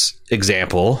pernicious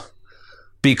example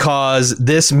because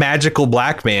this magical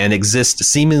black man exists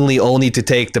seemingly only to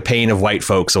take the pain of white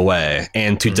folks away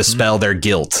and to dispel their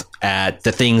guilt at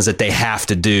the things that they have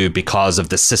to do because of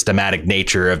the systematic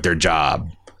nature of their job.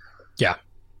 Yeah.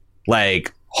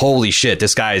 Like, holy shit,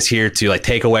 this guy is here to like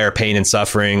take away our pain and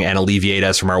suffering and alleviate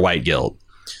us from our white guilt.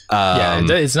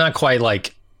 It's not quite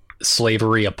like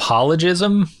slavery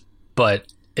apologism, but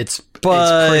it's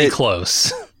pretty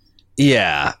close.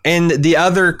 Yeah. And the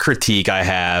other critique I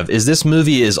have is this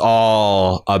movie is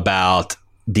all about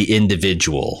the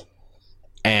individual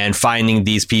and finding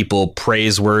these people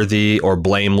praiseworthy or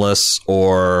blameless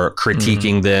or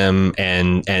critiquing them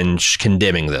and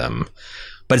condemning them.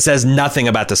 But it says nothing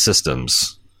about the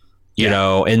systems. You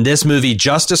know, in this movie,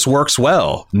 justice works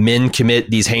well. Men commit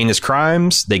these heinous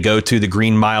crimes. They go to the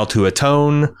Green Mile to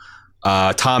atone.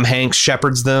 Tom Hanks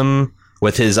shepherds them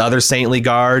with his other saintly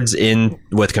guards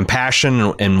with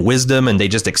compassion and wisdom, and they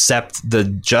just accept the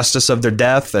justice of their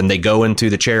death and they go into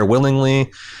the chair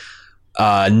willingly.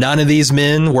 None of these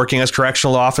men working as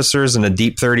correctional officers in the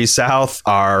deep 30s South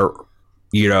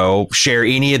share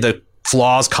any of the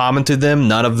flaws common to them.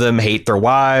 None of them hate their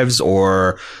wives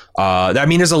or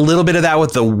there's a little bit of that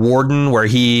with the warden where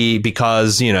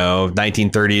because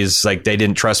 1930s, like they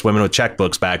didn't trust women with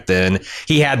checkbooks back then.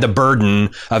 He had the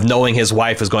burden of knowing his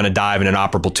wife was going to die of an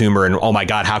inoperable tumor. And oh my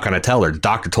God, how can I tell her? The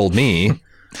doctor told me.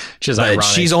 She's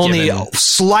only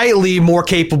slightly more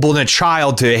capable than a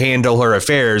child to handle her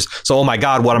affairs. So, oh my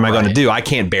God, what am I going to do? I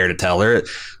can't bear to tell her.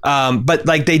 But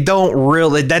like they don't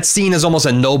really, that scene is almost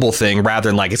a noble thing rather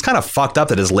than like, it's kind of fucked up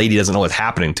that this lady doesn't know what's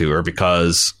happening to her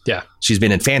because she's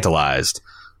been infantilized.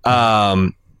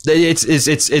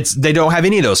 It's they don't have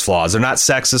any of those flaws. They're not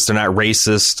sexist. They're not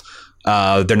racist.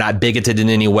 They're not bigoted in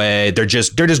any way. They're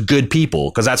just good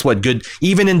people because that's what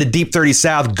even in the deep 30s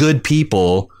South, good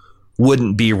people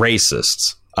wouldn't be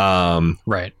racists.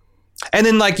 Right. And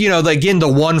then again, the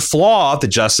one flaw of the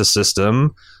justice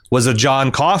system was a John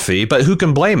Coffey, but who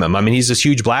can blame him? I mean, he's this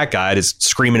huge black guy that's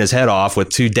screaming his head off with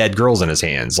 2 dead girls in his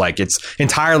hands. Like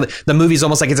the movie's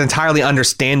almost like it's entirely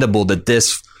understandable that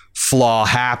this flaw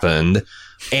happened.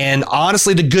 And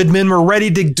honestly, the good men were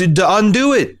ready to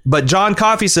undo it. But John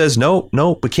Coffey says, nope,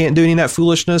 we can't do any of that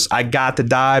foolishness. I got to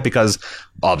die because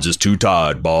I'm just too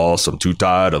tired, boss. I'm too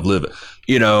tired of living.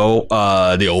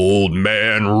 The old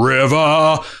man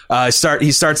river.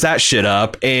 He starts that shit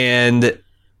up. And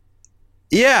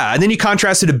and then you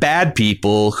contrast it to bad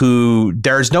people who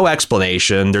there's no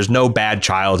explanation. There's no bad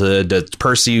childhood.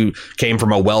 Percy came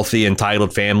from a wealthy,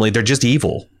 entitled family. They're just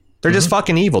evil. They're just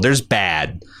fucking evil. There's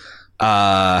bad.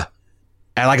 And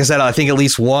like I said, I think at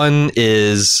least one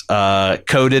is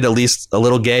coded at least a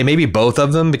little gay, maybe both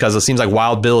of them, because it seems like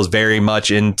Wild Bill is very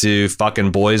much into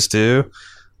fucking boys too.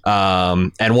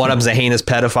 And one of them's a heinous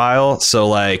pedophile. So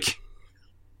like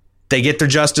they get their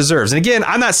just deserves. And again,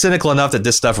 I'm not cynical enough that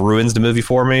this stuff ruins the movie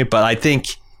for me, but I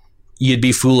think you'd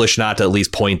be foolish not to at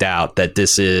least point out that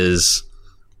this is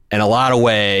in a lot of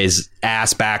ways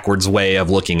ass backwards way of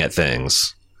looking at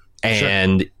things.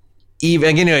 And even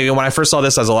again, when I first saw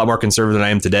this, I was a lot more conservative than I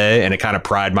am today, and it kind of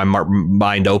pried my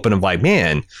mind open of like,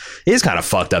 man, it is kind of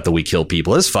fucked up that we kill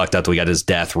people. It's fucked up that we got this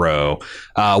death row.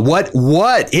 What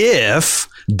if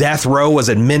death row was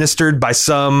administered by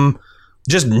some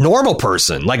just normal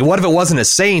person? Like, what if it wasn't a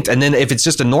saint? And then if it's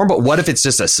just what if it's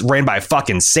just ran by a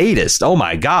fucking sadist? Oh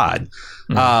my God.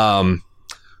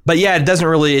 But yeah, it doesn't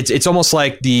really, it's almost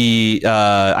like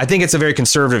I think it's a very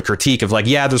conservative critique of like,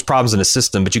 yeah, there's problems in the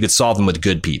system, but you could solve them with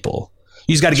good people.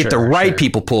 You just got to get the right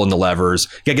people pulling the levers.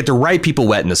 You got to get the right people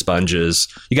wetting the sponges.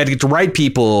 You got to get the right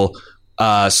people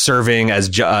serving as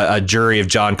a jury of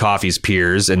John Coffey's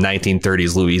peers in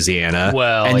 1930s Louisiana.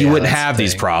 And you wouldn't have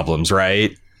these problems,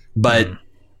 right? But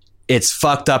it's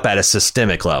fucked up at a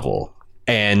systemic level.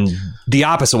 And the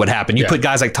opposite would happen. You put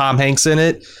guys like Tom Hanks in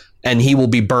it, and he will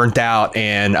be burnt out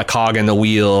and a cog in the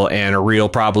wheel and a real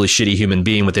probably shitty human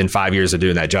being within 5 years of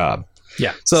doing that job.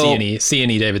 Yeah. So see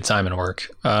any David Simon work.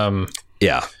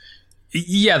 Yeah.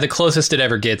 Yeah. The closest it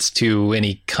ever gets to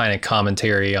any kind of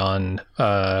commentary on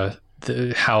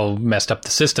how messed up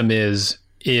the system is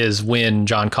when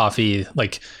John Coffey,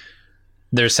 like,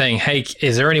 they're saying, hey,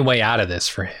 is there any way out of this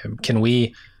for him? Can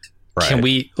we,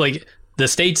 like, the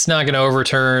state's not going to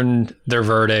overturn their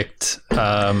verdict.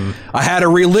 I had a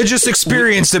religious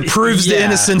experience that proves the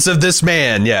innocence of this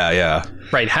man. Yeah.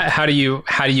 Right. How do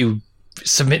you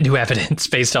submit new evidence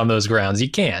based on those grounds? You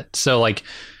can't. So, like,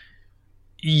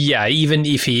 yeah, even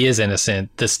if he is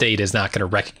innocent, the state is not going to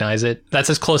recognize it. That's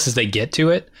as close as they get to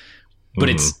it. But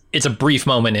it's a brief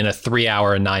moment in a 3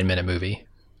 hour and 9 minute movie.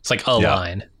 It's like a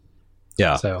line.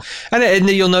 Yeah. So, and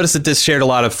you'll notice that this shared a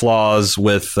lot of flaws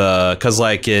with, because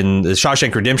like in the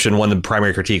Shawshank Redemption, one of the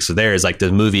primary critiques of there is like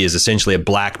the movie is essentially a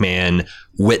black man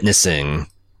witnessing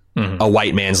a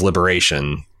white man's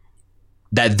liberation.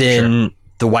 That then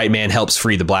the white man helps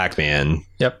free the black man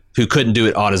who couldn't do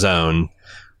it on his own.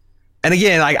 And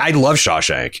again, I love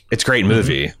Shawshank. It's a great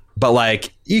movie. But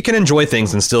like, you can enjoy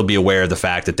things and still be aware of the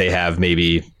fact that they have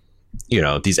maybe,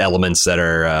 these elements that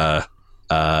are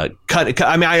cut.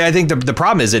 I mean, I think the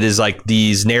problem is it is like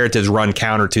these narratives run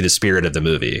counter to the spirit of the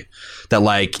movie. That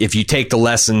like, if you take the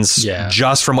lessons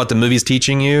just from what the movie's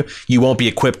teaching you, you won't be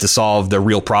equipped to solve the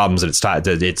real problems that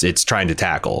it's trying to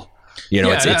tackle.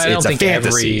 It's a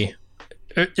fantasy.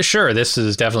 Sure, this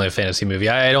is definitely a fantasy movie.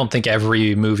 I don't think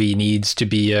every movie needs to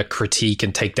be a critique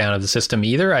and takedown of the system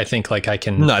either. I think like I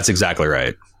can... No, that's exactly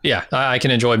right. Yeah, I can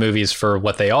enjoy movies for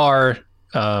what they are,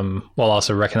 while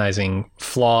also recognizing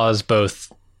flaws,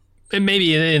 both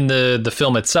maybe in the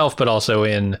film itself, but also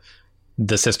in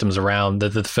the systems around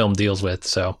that the film deals with.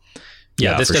 So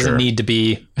yeah, this doesn't need to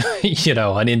be,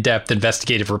 an in-depth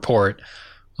investigative report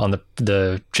on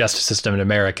the justice system in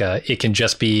America. It can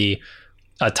just be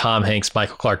a Tom Hanks,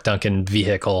 Michael Clarke Duncan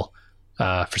vehicle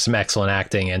for some excellent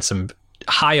acting and some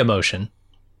high emotion.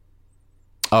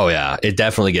 Oh yeah, it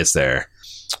definitely gets there.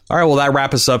 All right, well, that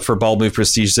wraps us up for Bald Move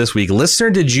Prestige this week.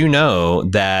 Listener, did you know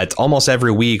that almost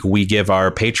every week we give our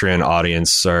Patreon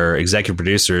audience, our executive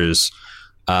producers,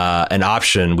 an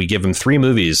option? We give them 3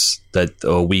 movies that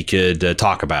we could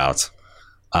talk about.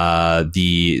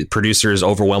 The producers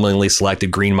overwhelmingly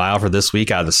selected Green Mile for this week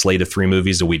out of the slate of 3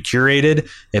 movies that we'd curated.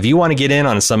 If you want to get in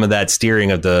on some of that steering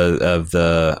of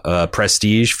the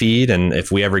Prestige feed, and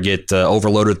if we ever get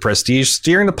overloaded with Prestige,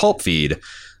 steering the Pulp feed,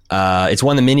 it's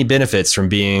one of the many benefits from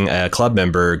being a club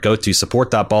member. Go to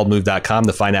support.baldmove.com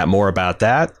to find out more about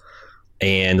that.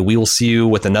 And we will see you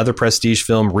with another Prestige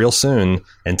film real soon.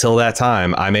 Until that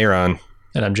time, I'm Aaron.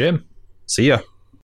 And I'm Jim. See ya.